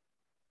 it's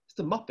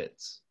the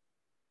Muppets.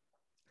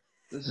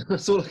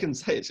 That's all I can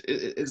say.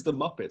 It's the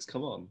Muppets.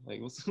 Come on.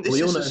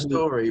 This is a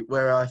story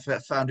where I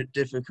found it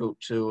difficult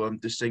to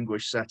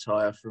distinguish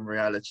satire from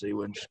reality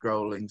when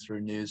scrolling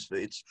through news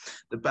feeds.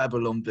 The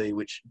Babylon Bee,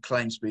 which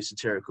claims to be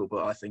satirical,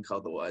 but I think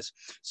otherwise,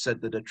 said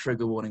that a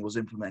trigger warning was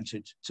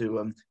implemented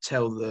to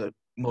tell the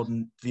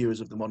modern viewers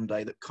of the modern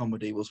day that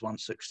comedy was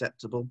once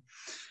acceptable.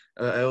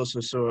 I also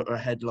saw a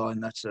headline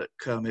that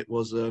Kermit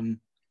was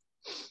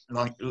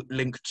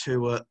linked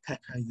to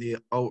Pepe the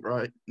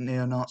alt-right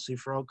neo-Nazi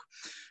frog.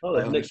 Oh,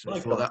 I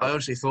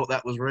honestly thought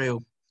that was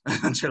real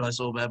until I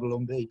saw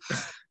Babylon Bee.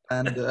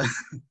 And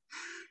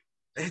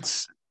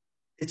it's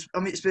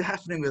been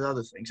happening with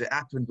other things. It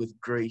happened with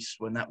Greece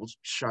when that was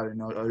shown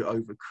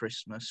over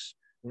Christmas.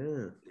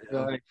 Yeah.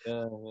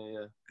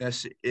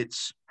 Yes,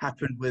 it's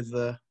happened with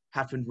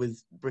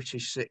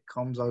British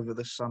sitcoms over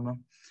the summer.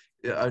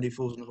 Only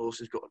Fools and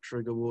Horses got a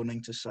trigger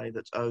warning to say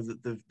that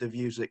the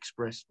views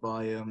expressed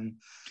by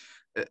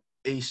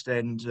East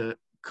End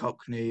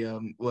Cockney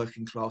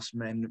working class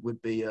men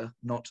would be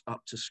not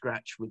up to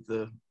scratch with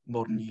the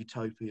modern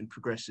utopian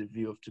progressive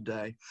view of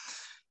today.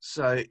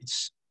 So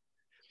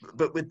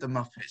but with the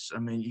Muppets, I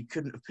mean, you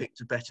couldn't have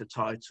picked a better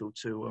title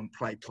to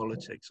play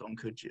politics on,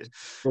 could you?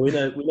 Well, we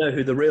know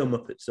who the real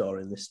Muppets are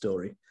in this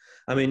story.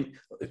 I mean,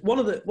 one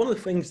of the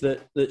things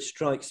that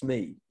strikes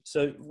me.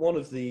 So one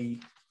of the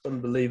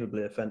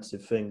unbelievably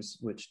offensive things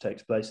which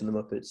takes place in the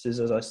Muppets is,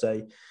 as I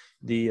say,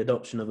 the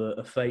adoption of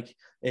a fake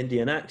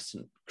Indian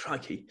accent.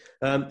 Crikey.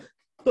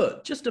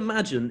 But just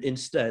imagine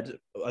instead,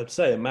 I'd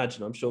say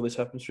imagine, I'm sure this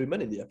happens through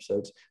many of the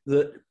episodes,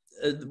 that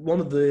one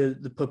of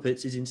the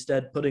puppets is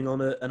instead putting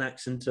on an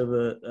accent of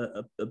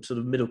a sort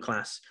of middle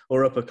class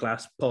or upper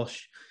class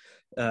posh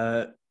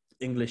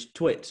English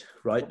twit,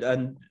 right?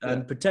 And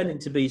pretending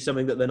to be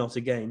something that they're not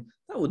again.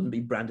 That wouldn't be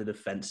branded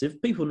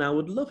offensive. People now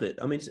would love it.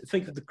 I mean,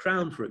 think of The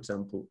Crown, for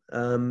example.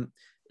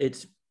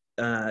 It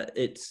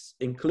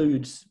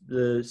includes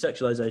the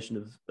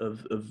sexualization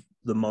of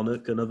the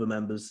monarch and other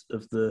members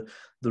of the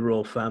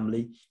royal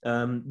family.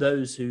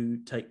 Those who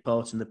take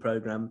part in the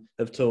programme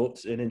have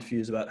talked in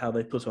interviews about how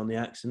they put on the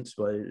accents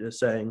by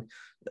saying,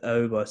 I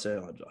can't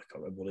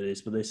remember what it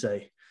is, but they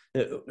say,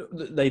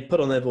 they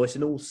put on their voice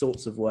in all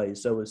sorts of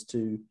ways so as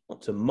to,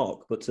 not to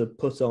mock, but to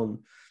put on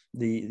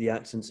the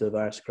accents of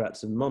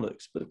aristocrats and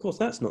monarchs. But of course,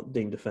 that's not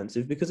deemed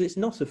offensive because it's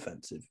not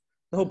offensive.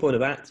 The whole point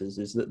of actors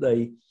is that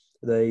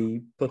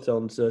they put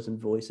on certain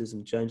voices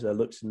and change their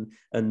looks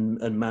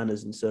and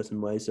manners in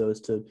certain ways so as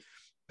to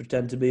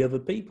pretend to be other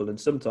people, and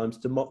sometimes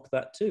to mock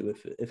that too,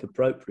 if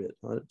appropriate.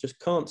 I just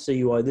can't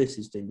see why this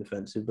is deemed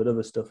offensive, but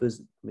other stuff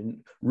isn't. I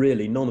mean,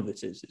 really, none of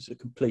it is. It's a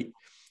complete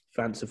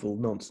fanciful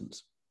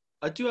nonsense.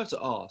 I do have to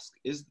ask,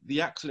 is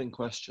the accent in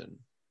question,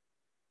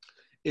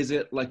 is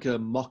it like a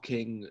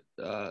mocking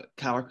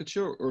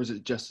caricature, or is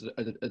it just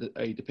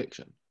a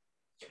depiction?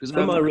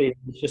 From my reading,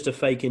 it's just a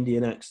fake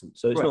Indian accent,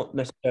 so it's not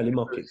necessarily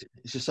mocking.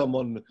 It's just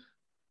someone.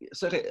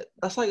 So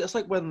that's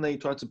like when they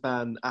tried to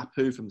ban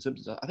Apu from The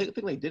Simpsons. I think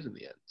they did in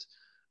the end,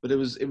 but it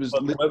was.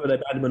 Whether they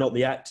banned him or not,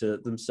 the actor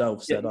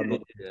themselves said, "I'm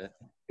not." Yeah.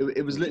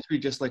 It was literally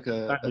just like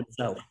a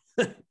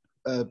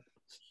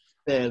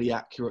fairly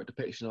accurate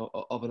depiction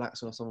of an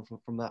accent of someone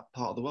from that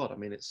part of the world. I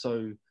mean, it's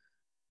so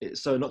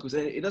not because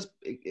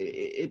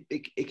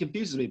it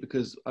confuses me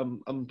because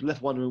I'm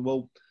left wondering,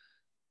 well,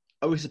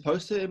 are we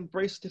supposed to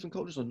embrace different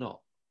cultures or not?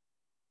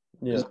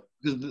 Yeah,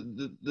 because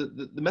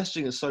the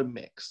messaging is so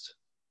mixed.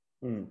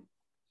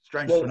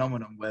 Strange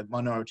phenomenon where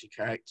minority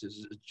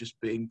characters are just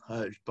being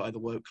purged by the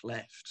woke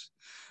left.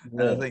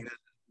 And I think that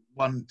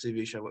one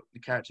TV show, the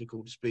character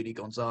called Speedy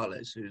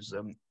Gonzales, who's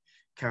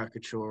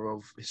caricature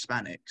of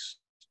Hispanics,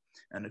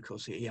 and of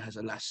course he has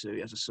a lasso, he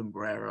has a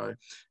sombrero,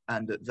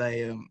 and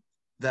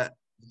that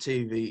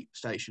TV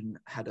station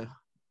had a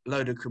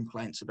load of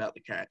complaints about the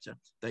character.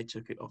 They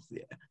took it off the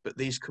air, but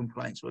these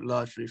complaints were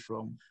largely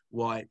from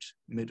white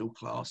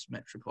middle-class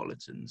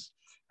metropolitans,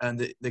 and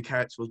the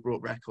character was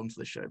brought back onto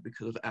the show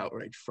because of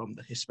outrage from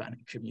the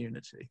Hispanic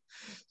community.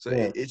 So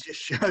it just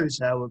shows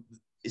how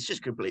it's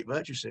just complete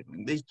virtue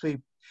signaling. These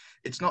people,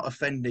 it's not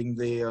offending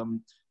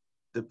the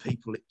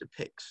people it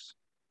depicts.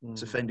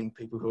 It's offending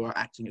people who are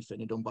acting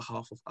offended on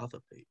behalf of other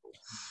people.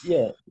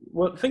 Yeah.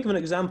 Well, think of an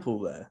example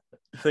there.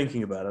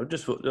 Thinking about it, I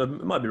just thought, I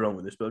might be wrong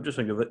with this, but I'm just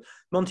thinking of it.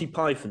 Monty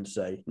Python,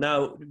 say.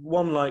 Now,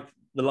 one like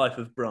The Life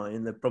of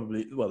Brian,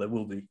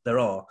 there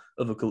are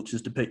other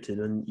cultures depicted,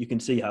 and you can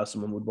see how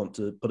someone would want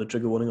to put a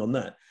trigger warning on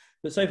that.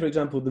 But say, for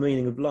example, The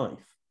Meaning of Life,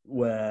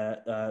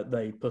 where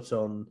they put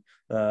on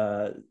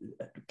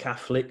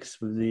Catholics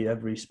with the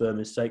Every Sperm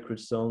is Sacred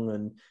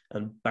song,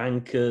 and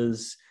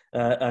bankers,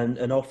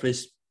 and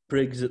office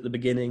prigs at the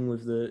beginning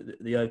with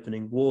the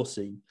opening war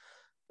scene.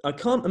 I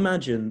can't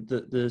imagine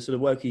that the sort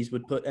of wokies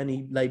would put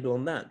any label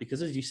on that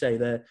because, as you say,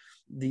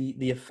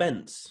 the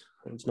offence,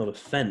 it's not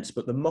offence,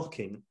 but the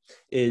mocking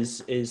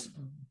is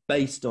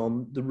based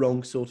on the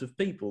wrong sort of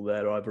people.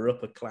 They're either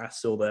upper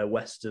class or they're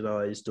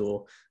westernised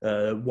or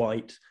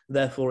white.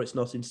 Therefore, it's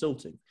not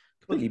insulting.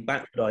 Completely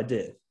backward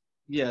idea.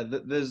 Yeah,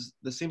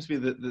 there seems to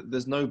be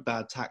there's no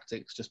bad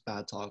tactics, just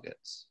bad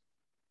targets.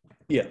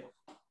 Yeah.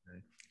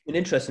 And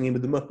interestingly,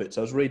 with the Muppets,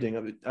 I was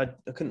reading, I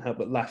couldn't help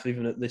but laugh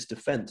even at this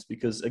defence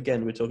because,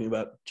 again, we're talking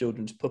about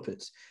children's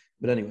puppets.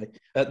 But anyway,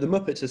 the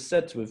Muppets are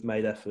said to have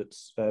made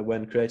efforts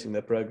when creating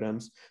their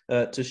programmes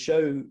to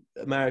show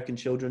American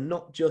children,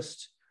 not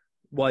just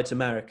white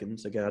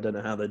Americans. Again, I don't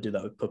know how they do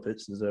that with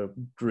puppets, as they're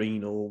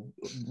green or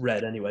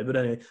red anyway. But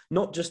anyway,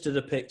 not just to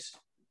depict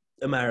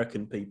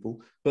American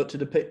people, but to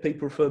depict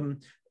people from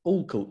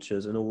all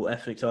cultures and all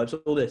ethnic types,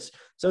 all this.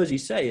 So as you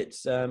say,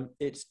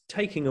 it's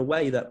taking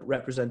away that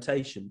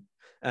representation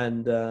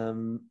and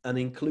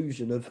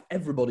inclusion of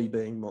everybody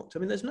being mocked. I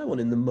mean, there's no one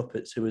in the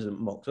Muppets who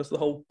isn't mocked. That's the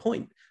whole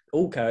point.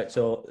 All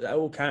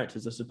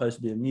characters are supposed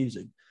to be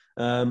amusing.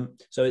 So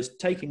it's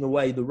taking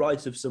away the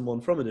right of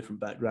someone from a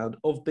different background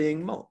of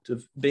being mocked,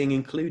 of being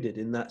included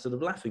in that sort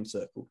of laughing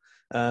circle,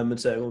 and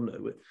saying, "Oh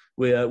no,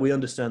 we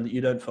understand that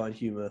you don't find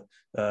humour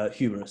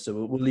humorous, so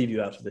we'll leave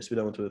you out of this. We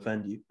don't want to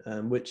offend you."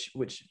 Which,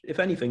 if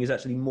anything, is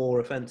actually more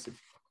offensive.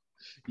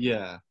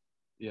 Yeah.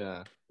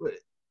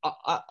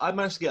 I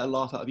managed to get a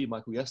laugh out of you,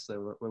 Michael, yesterday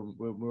when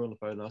we were on the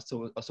phone. I was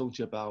talking to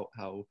you about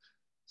how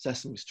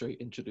Sesame Street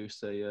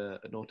introduced an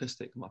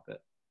autistic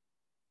Muppet.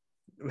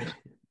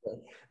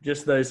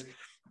 Just those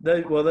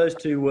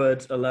two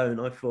words alone,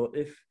 I thought,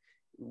 if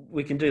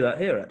we can do that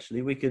here,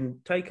 actually, we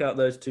can take out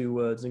those two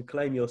words and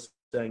claim you're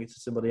saying it to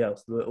somebody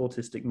else, the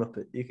autistic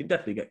Muppet. You can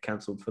definitely get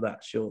cancelled for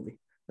that, surely,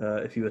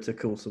 if you were to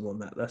call someone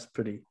that. That's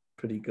pretty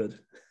good.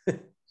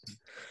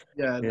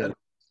 Yeah. And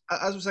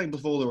as we were saying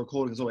before the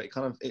recording as well,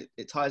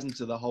 it ties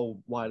into the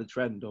whole wider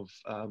trend of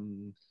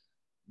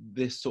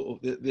this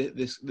sort of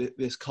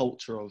this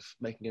culture of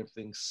making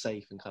everything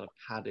safe and kind of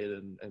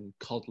padded and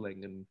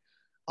coddling and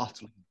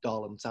utterly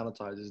dull and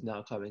sanitized is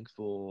now coming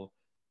for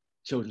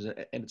children's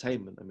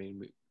entertainment. I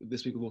mean,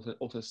 this week we've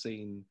also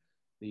seen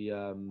the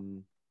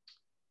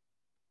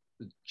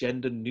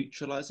gender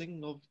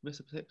neutralizing of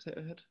Mr.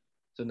 Potato Head.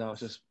 So now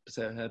it's just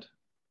Potato Head.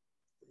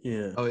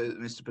 Yeah. Oh,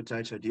 Mr.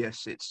 Potato Head.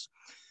 Yes, it's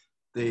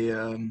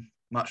the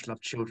much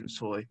loved children's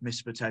toy.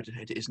 Mr. Potato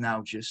Head is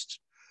now just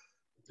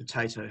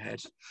Potato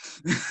Head.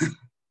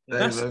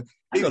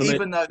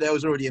 Even though there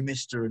was already a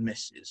Mr. and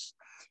Mrs.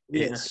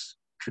 Yeah. It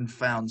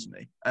confounds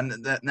me, and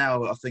that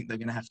now I think they're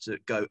going to have to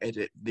go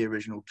edit the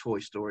original Toy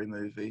Story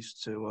movies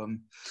to.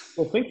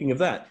 Well, thinking of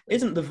that,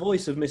 isn't the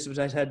voice of Mr.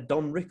 Potato Head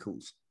Don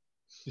Rickles?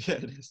 Yeah,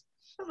 it is.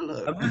 Have a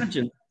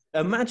look.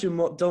 Imagine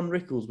what Don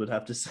Rickles would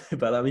have to say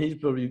about that. I mean, he's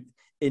probably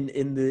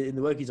in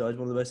the workie's eyes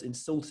one of the most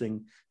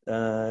insulting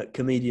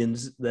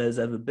comedians there's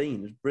ever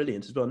been. It's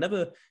brilliant as well.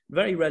 Never,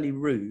 very rarely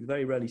rude,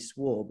 very rarely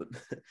swore, but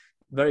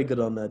very good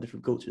on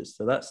different cultures.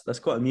 So that's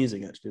quite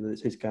amusing actually. That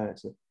it's his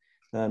character.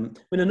 I mean,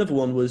 another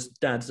one was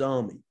Dad's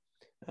Army,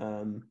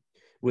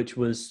 which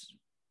was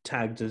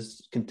tagged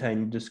as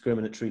containing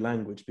discriminatory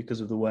language because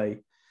of the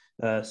way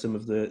some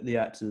of the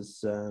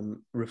actors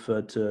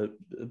referred to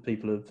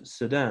people of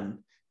Sudan,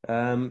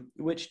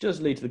 which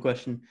does lead to the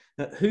question,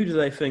 who do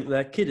they think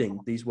they're kidding,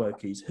 these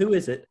wokies? Who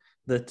is it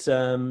that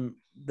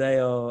they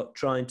are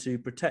trying to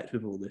protect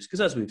with all this?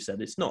 Because as we've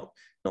said, it's not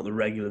the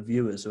regular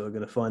viewers who are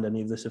going to find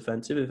any of this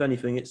offensive. If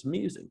anything, it's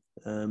amusing.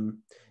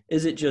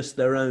 Is it just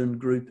their own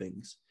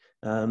groupings?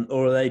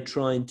 Or are they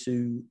trying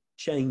to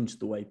change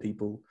the way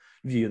people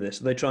view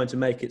this? Are they trying to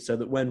make it so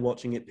that when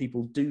watching it,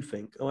 people do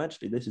think, oh,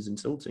 actually, this is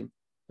insulting?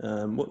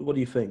 What do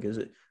you think?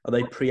 Are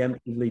they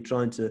preemptively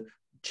trying to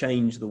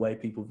change the way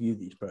people view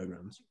these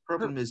programs? The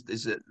problem is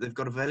that they've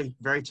got a very,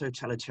 very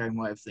totalitarian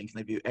way of thinking.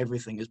 They view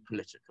everything as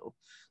political.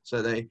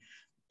 So they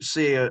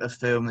see a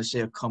film, they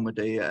see a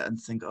comedy and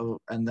think, oh,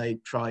 and they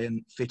try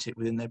and fit it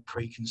within their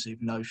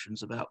preconceived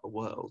notions about the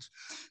world.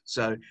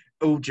 So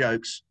all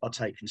jokes are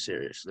taken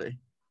seriously.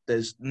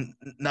 There's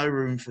no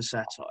room for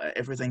satire.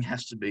 Everything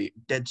has to be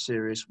dead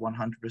serious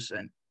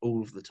 100%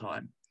 all of the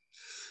time.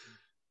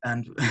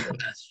 And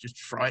that's just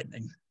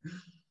frightening.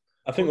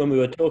 I think when we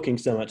were talking,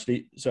 Sam,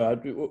 actually,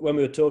 when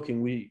we were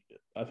talking,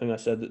 I think I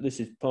said that this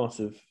is part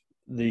of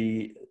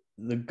the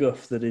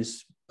guff that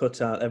is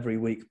put out every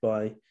week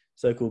by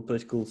so-called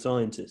political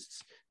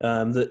scientists,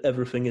 that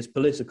everything is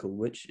political,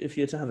 which if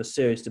you're to have a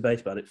serious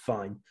debate about it,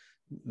 fine.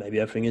 Maybe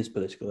everything is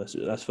political,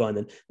 that's fine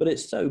then. But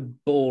it's so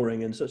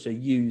boring and such a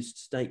used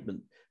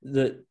statement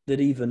that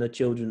even a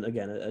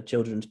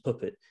children's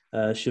puppet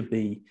should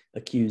be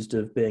accused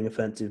of being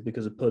offensive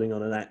because of putting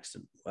on an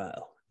accent.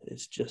 Wow,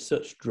 it's just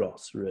such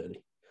dross,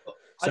 really.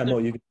 Sam,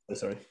 what are you going to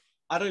say? Sorry.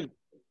 I don't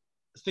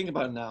think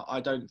about it now. I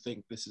don't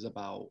think this is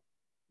about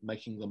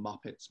making the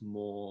Muppets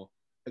more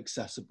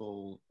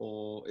accessible,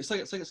 or it's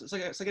like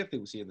everything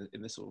we see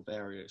in this sort of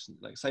area. It's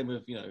like same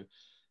with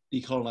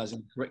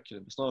decolonizing the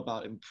curriculum. It's not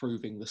about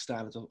improving the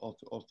standards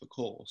of the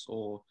course,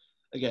 or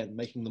again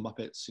making the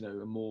Muppets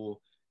a more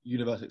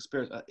universal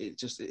experience.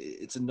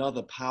 It's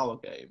another power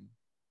game,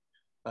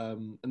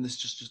 and this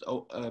is just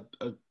a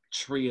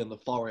tree in the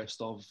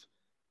forest of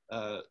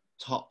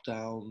top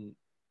down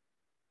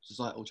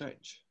societal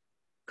change.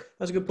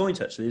 That's a good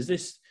point, actually. Is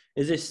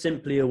this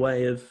simply a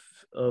way of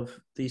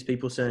these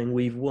people saying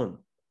we've won?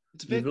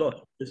 We've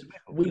lost.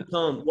 We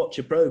can't watch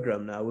a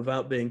program now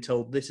without being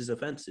told this is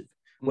offensive.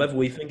 Whether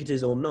we think it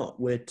is or not,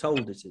 we're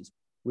told it is.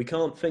 We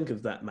can't think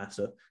of that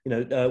matter.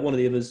 One of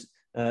the others,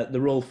 the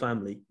Royal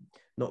Family,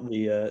 not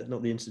the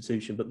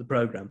institution, but the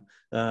program,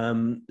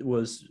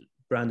 was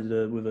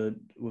branded with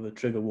a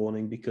trigger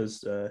warning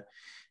because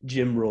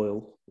Jim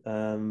Royal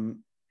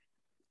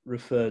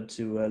referred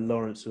to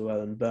Lawrence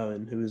Llewellyn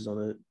Bowen, who was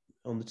on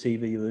the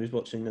TV that he was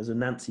watching as a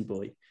Nancy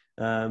boy.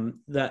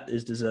 That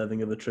is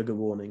deserving of a trigger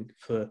warning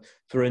for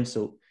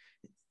insult.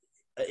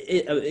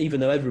 Even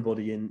though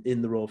everybody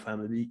in the royal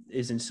family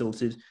is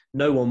insulted,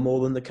 no one more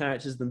than the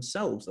characters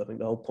themselves. I think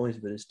the whole point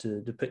of it is to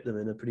depict them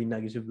in a pretty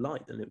negative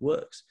light, and it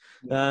works.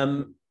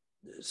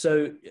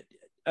 So,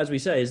 as we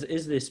say,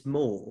 is this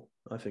more?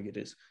 I think it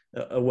is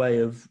a way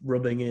of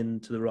rubbing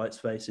into the right's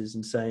faces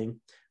and saying,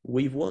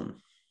 we've won.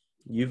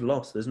 You've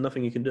lost. There's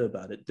nothing you can do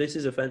about it. This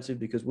is offensive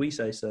because we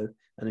say so.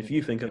 And if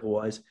you think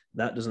otherwise,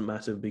 that doesn't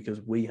matter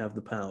because we have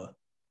the power.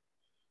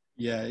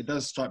 Yeah, it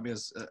does strike me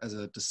as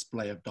a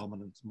display of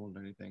dominance more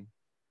than anything.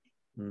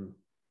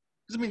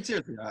 Because, I mean,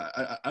 seriously,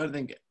 I don't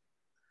think...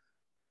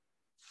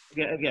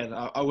 Again,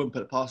 I wouldn't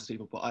put it past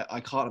people, but I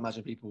can't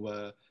imagine people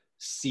were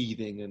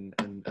seething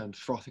and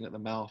frothing at the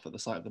mouth at the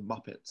sight of the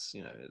Muppets.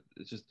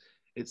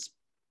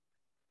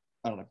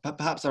 I don't know.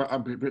 Perhaps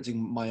I'm predicting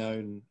my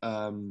own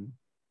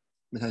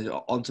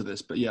onto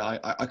this, but yeah,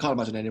 I can't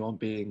imagine anyone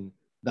being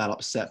that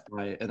upset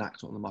by an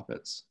actor on the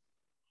Muppets.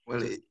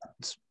 Well,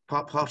 it's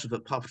part of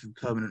the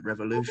permanent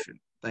revolution.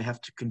 They have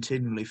to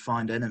continually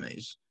find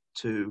enemies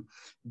to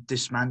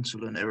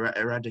dismantle and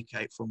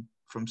eradicate from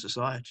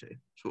society.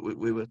 That's what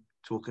we were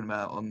talking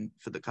about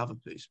for the cover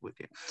piece,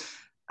 Wickett.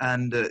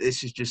 And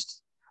this is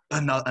just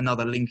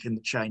another link in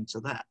the chain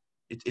to that.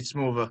 It's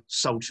more of a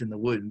salt in the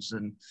wounds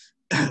than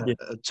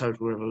a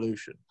total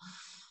revolution.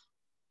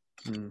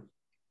 Mm.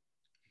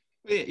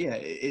 Yeah,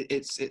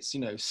 it's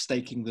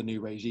staking the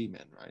new regime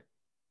in, right?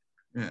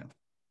 Yeah.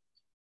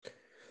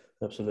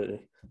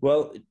 Absolutely.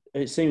 Well,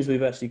 it seems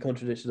we've actually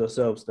contradicted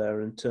ourselves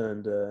there and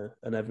turned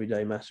an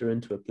everyday matter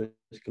into a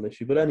political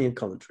issue, but only in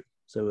commentary.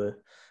 So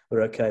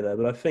we're okay there.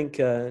 But I think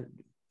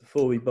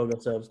before we bog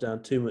ourselves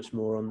down too much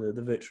more on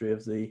the victory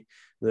of the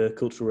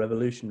cultural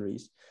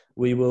revolutionaries,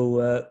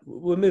 we'll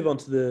move on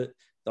to the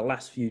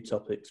last few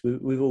topics.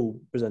 We've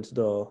all presented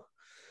our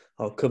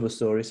cover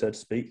story, so to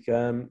speak.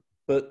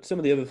 But some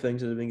of the other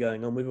things that have been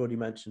going on, we've already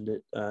mentioned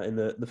it in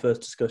the first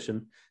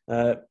discussion.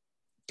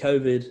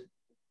 COVID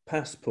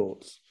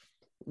passports.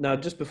 Now,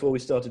 just before we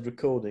started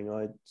recording,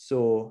 I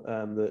saw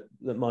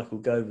that Michael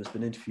Gove has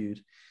been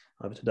interviewed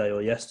either today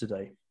or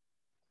yesterday.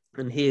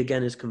 And he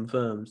again has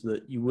confirmed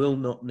that you will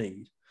not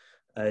need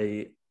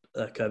a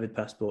COVID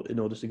passport in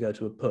order to go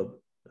to a pub.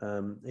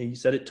 He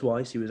said it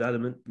twice. He was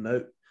adamant,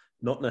 no,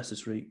 not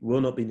necessary, will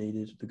not be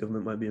needed. The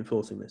government won't be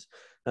enforcing this.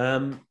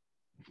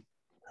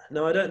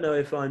 Now, I don't know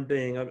if I'm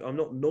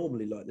not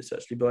normally like this,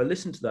 actually, but I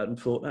listened to that and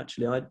thought,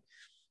 actually, I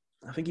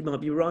think he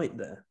might be right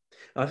there.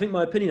 I think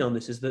my opinion on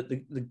this is that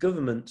the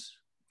government,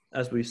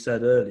 as we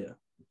said earlier,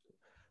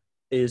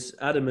 is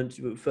adamant.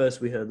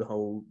 First, we heard the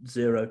whole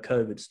zero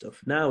COVID stuff.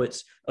 Now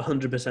it's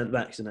 100%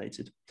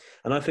 vaccinated.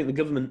 And I think the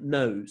government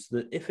knows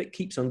that if it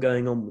keeps on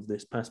going on with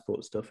this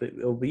passport stuff, it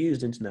will be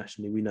used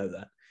internationally. We know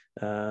that.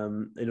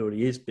 It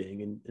already is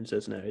being in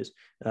certain areas.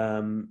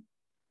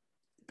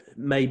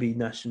 Maybe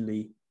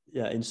nationally,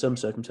 yeah, in some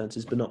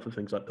circumstances, but not for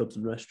things like pubs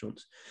and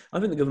restaurants. I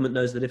think the government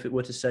knows that if it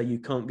were to say you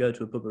can't go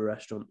to a pub or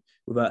restaurant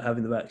without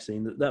having the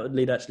vaccine, that would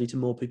lead actually to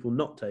more people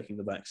not taking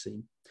the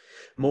vaccine.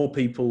 More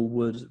people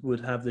would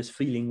have this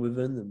feeling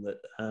within them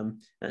that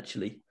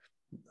actually,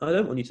 I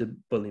don't want you to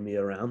bully me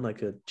around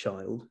like a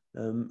child.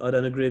 I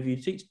don't agree with you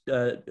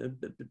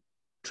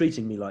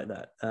treating me like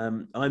that.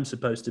 I'm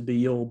supposed to be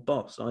your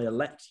boss. I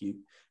elect you.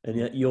 And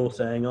yet you're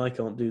saying I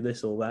can't do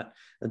this or that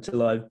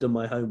until I've done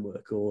my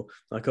homework, or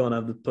I can't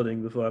have the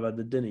pudding before I've had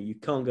the dinner. You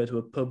can't go to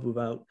a pub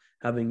without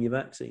having your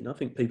vaccine. I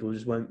think people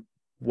just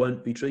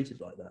won't be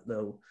treated like that.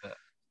 They'll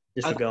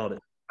disregard it.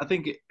 I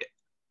think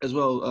as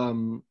well,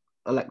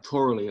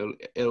 electorally,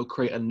 it'll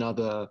create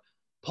another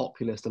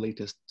populist,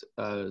 elitist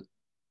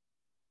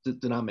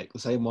dynamic, the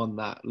same one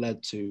that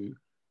led to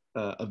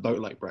a vote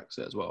like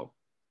Brexit as well.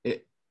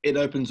 It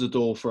opens the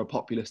door for a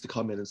populist to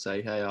come in and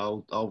say, "Hey,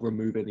 I'll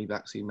remove any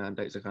vaccine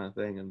mandates," that kind of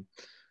thing, and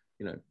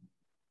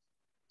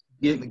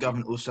the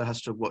government also has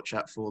to watch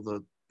out for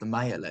the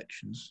May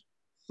elections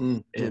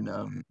in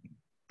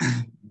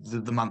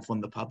the month when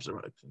the pubs are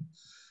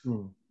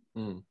open.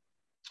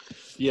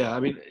 Yeah, I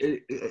mean,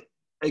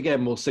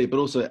 again, we'll see, but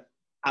also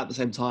at the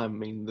same time, I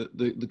mean,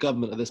 the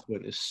government at this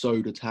point is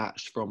so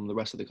detached from the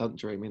rest of the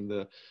country. I mean,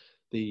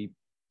 the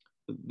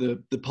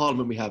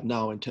parliament we have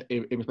now in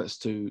respects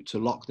to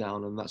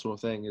lockdown and that sort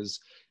of thing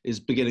is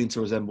beginning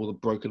to resemble the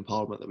broken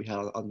parliament that we had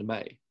under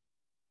May,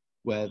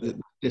 where the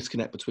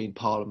disconnect between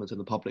parliament and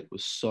the public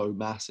was so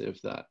massive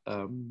that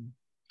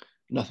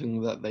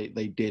nothing that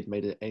they did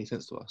made any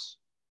sense to us.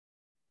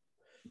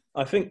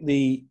 I think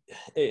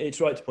it's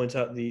right to point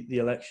out the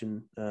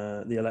election,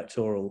 the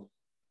electoral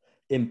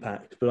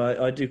impact, but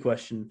I do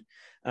question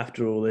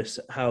after all this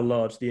how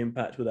large the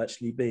impact would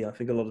actually be. I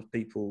think a lot of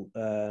people,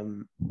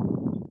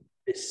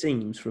 it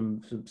seems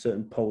from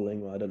certain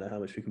polling, I don't know how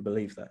much we can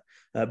believe that,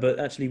 but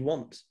actually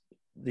want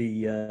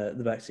the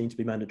vaccine to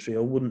be mandatory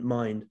or wouldn't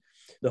mind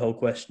the whole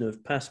question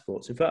of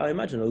passports. In fact, I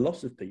imagine a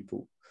lot of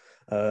people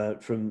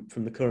from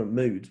the current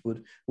mood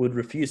would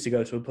refuse to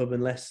go to a pub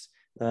unless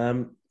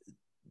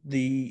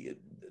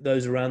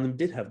those around them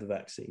did have the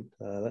vaccine.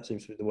 That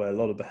seems to be the way a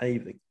lot are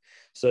behaving.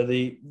 So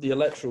the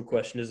electoral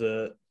question is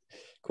a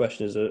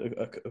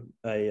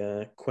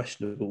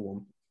questionable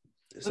one,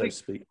 so to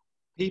speak.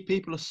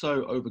 People are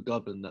so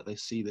overgoverned that they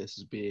see this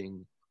as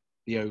being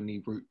the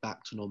only route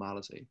back to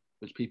normality,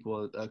 which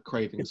people are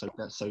craving so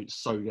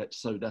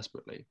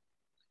desperately.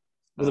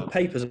 Well, the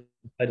papers have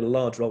played a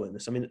large role in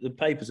this. I mean, the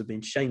papers have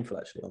been shameful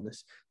actually on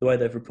this, the way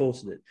they've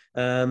reported it.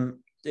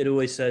 It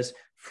always says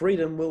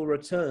freedom will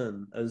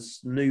return as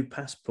new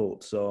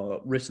passports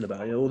are written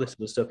about, all this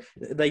sort of stuff.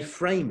 They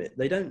frame it.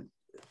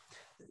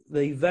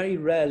 They very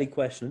rarely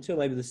question until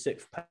maybe the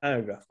 6th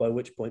paragraph, by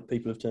which point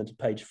people have turned to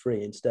page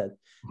 3 instead.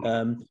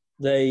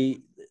 They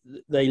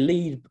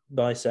lead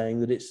by saying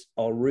that it's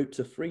our route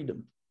to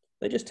freedom.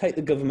 They just take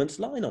the government's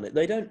line on it.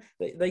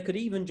 They could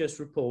even just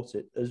report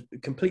it as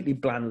completely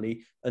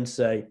blandly and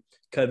say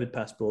COVID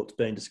passports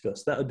being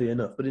discussed. That would be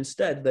enough. But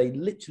instead, they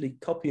literally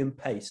copy and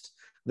paste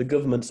the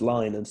government's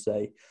line and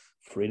say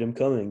freedom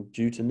coming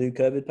due to new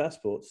COVID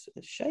passports.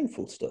 It's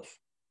shameful stuff.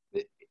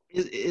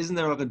 Isn't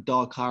there like a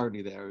dark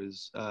irony there?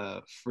 Is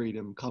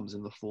freedom comes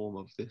in the form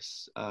of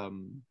this?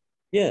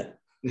 Freedom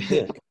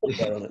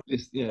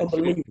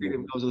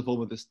comes in the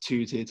form of this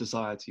two-tiered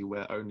society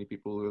where only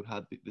people who have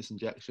had this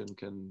injection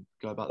can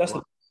go about.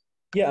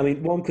 Yeah, I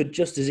mean, one could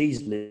just as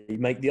easily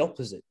make the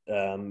opposite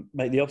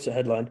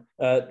headline: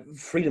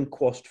 "Freedom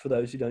quashed for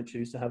those who don't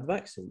choose to have the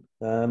vaccine."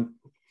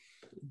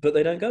 But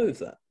they don't go with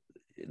that.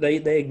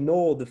 They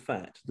ignore the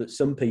fact that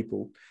some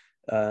people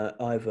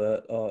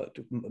either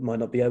might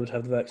not be able to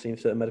have the vaccine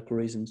for certain medical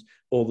reasons,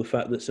 or the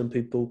fact that some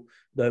people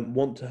don't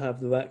want to have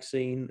the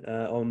vaccine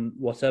on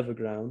whatever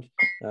ground.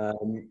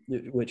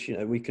 Which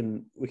we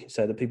can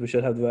say that people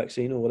should have the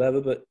vaccine or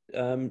whatever, but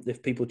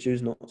if people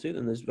choose not to,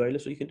 then there's very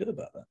little you can do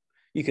about that.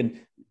 You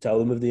can tell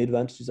them of the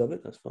advantages of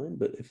it, that's fine.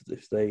 But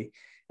if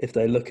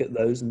they look at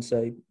those and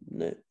say,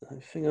 no, I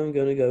think I'm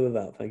going to go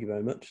without, thank you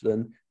very much,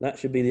 then that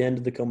should be the end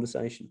of the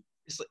conversation.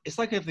 It's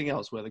like everything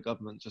else where the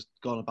government just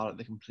gone about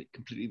it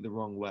completely the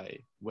wrong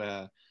way,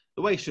 where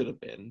the way should have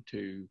been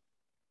to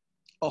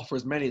offer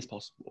as many as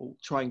possible,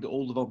 try and get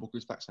all the vulnerable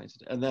groups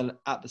vaccinated, and then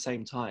at the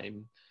same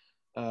time,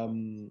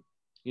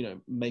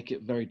 make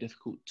it very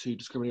difficult to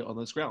discriminate on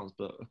those grounds.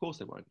 But of course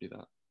they won't do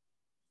that.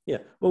 Yeah,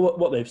 well,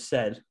 what they've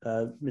said,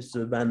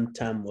 Mr. Van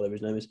Tam, whatever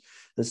his name is,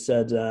 has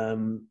said,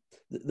 the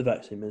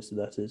vaccine minister,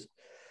 that is,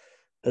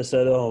 has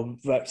said, oh,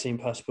 vaccine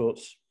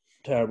passports,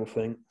 terrible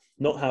thing.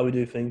 Not how we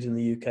do things in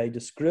the UK,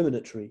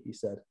 discriminatory, he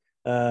said.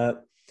 And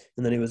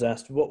then he was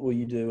asked, what will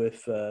you do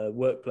if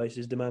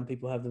workplaces demand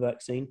people have the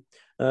vaccine?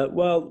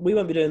 Well, we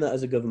won't be doing that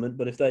as a government,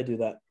 but if they do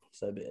that,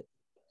 so be it.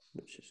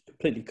 Which is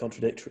completely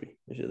contradictory.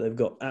 They've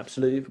got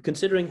absolutely,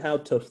 considering how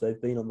tough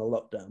they've been on the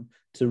lockdown,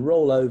 to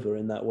roll over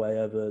in that way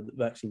over the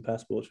vaccine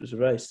passports, which is a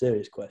very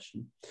serious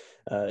question,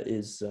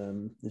 is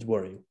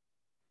worrying.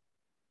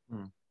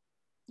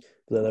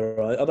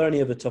 Are there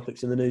any other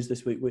topics in the news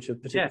this week which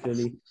have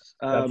particularly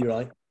grabbed your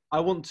eye? I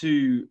want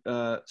to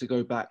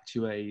go back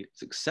to a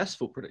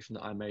successful prediction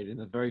that I made in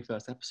the very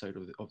first episode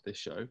of this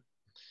show,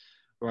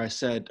 where I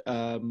said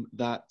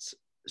that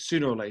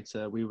sooner or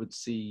later we would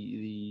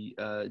see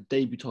the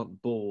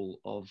debutante ball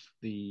of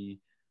the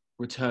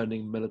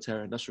returning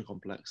military-industrial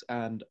complex.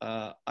 And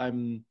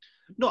I'm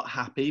not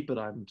happy, but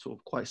I'm sort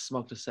of quite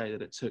smug to say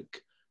that it took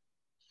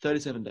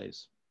 37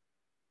 days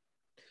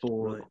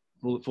for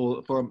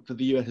the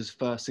US's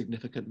first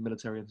significant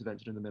military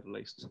intervention in the Middle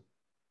East.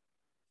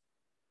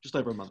 Just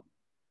over a month.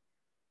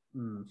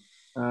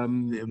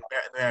 The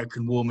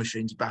American war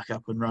machine's back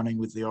up and running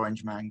with the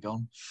Orange Man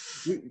gone.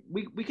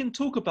 We can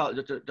talk about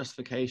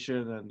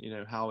justification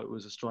and how it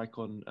was a strike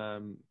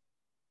on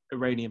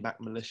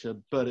Iranian-backed militia,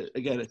 but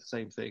again, it's the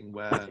same thing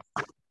where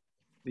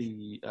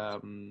the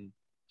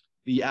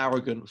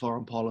arrogant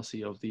foreign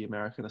policy of the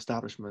American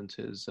establishment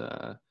is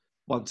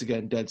once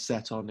again dead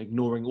set on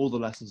ignoring all the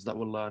lessons that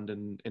were learned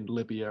in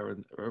Libya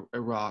and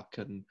Iraq,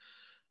 and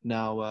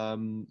now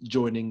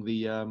joining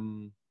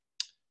the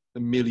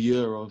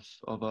milieu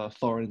of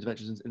foreign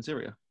interventions in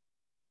Syria.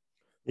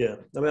 Yeah,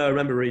 I mean, I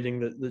remember reading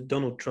that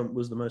Donald Trump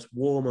was the most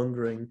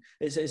warmongering.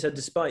 It said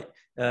despite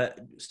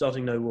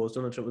starting no wars,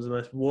 Donald Trump was the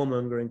most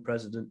warmongering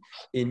president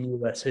in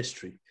US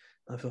history.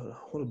 I thought, oh,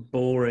 what a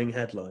boring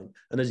headline.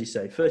 And as you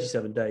say,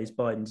 37 days,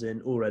 Biden's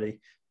in already.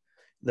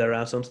 They're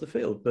out onto the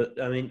field.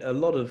 But I mean, a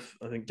lot of,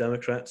 I think,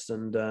 Democrats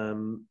and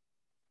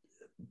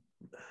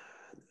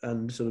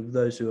sort of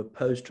those who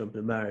oppose Trump in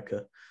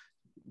America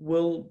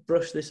will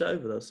brush this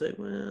over. They'll say,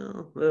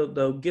 well,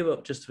 they'll give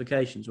up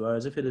justifications.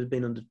 Whereas if it had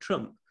been under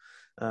Trump,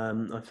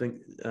 I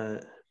think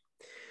it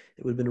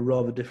would have been a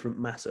rather different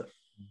matter,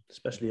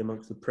 especially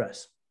amongst the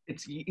press.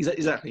 It's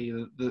exactly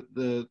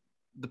the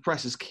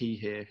press is key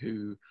here,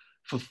 who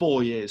for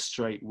 4 years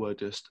straight were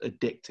just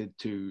addicted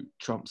to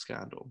Trump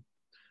scandal.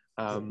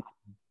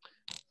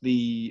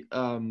 The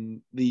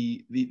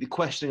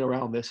questioning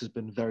around this has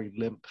been very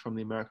limp from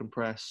the American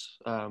press.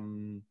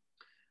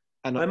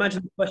 And I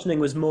imagine the questioning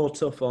was more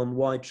tough on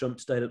why Trump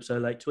stayed up so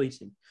late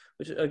tweeting,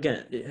 which,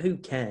 again, who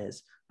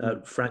cares,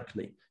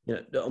 frankly?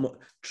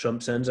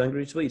 Trump sends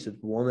angry tweets at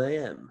 1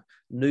 a.m.,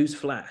 news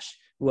flash,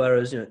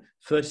 whereas,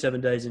 37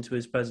 days into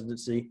his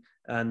presidency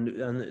and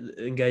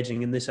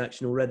engaging in this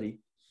action already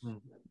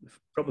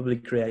probably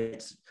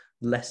creates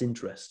less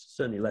interest,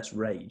 certainly less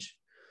rage,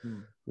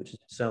 which is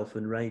itself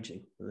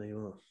enraging. There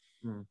you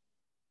are.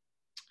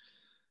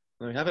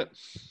 There you have it.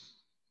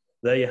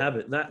 There you have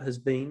it. That has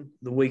been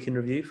the Week in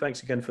Review.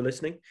 Thanks again for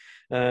listening.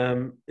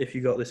 If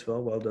you got this far,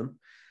 well done.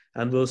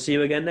 And we'll see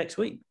you again next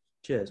week.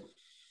 Cheers.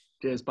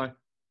 Cheers. Bye.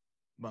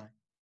 Bye.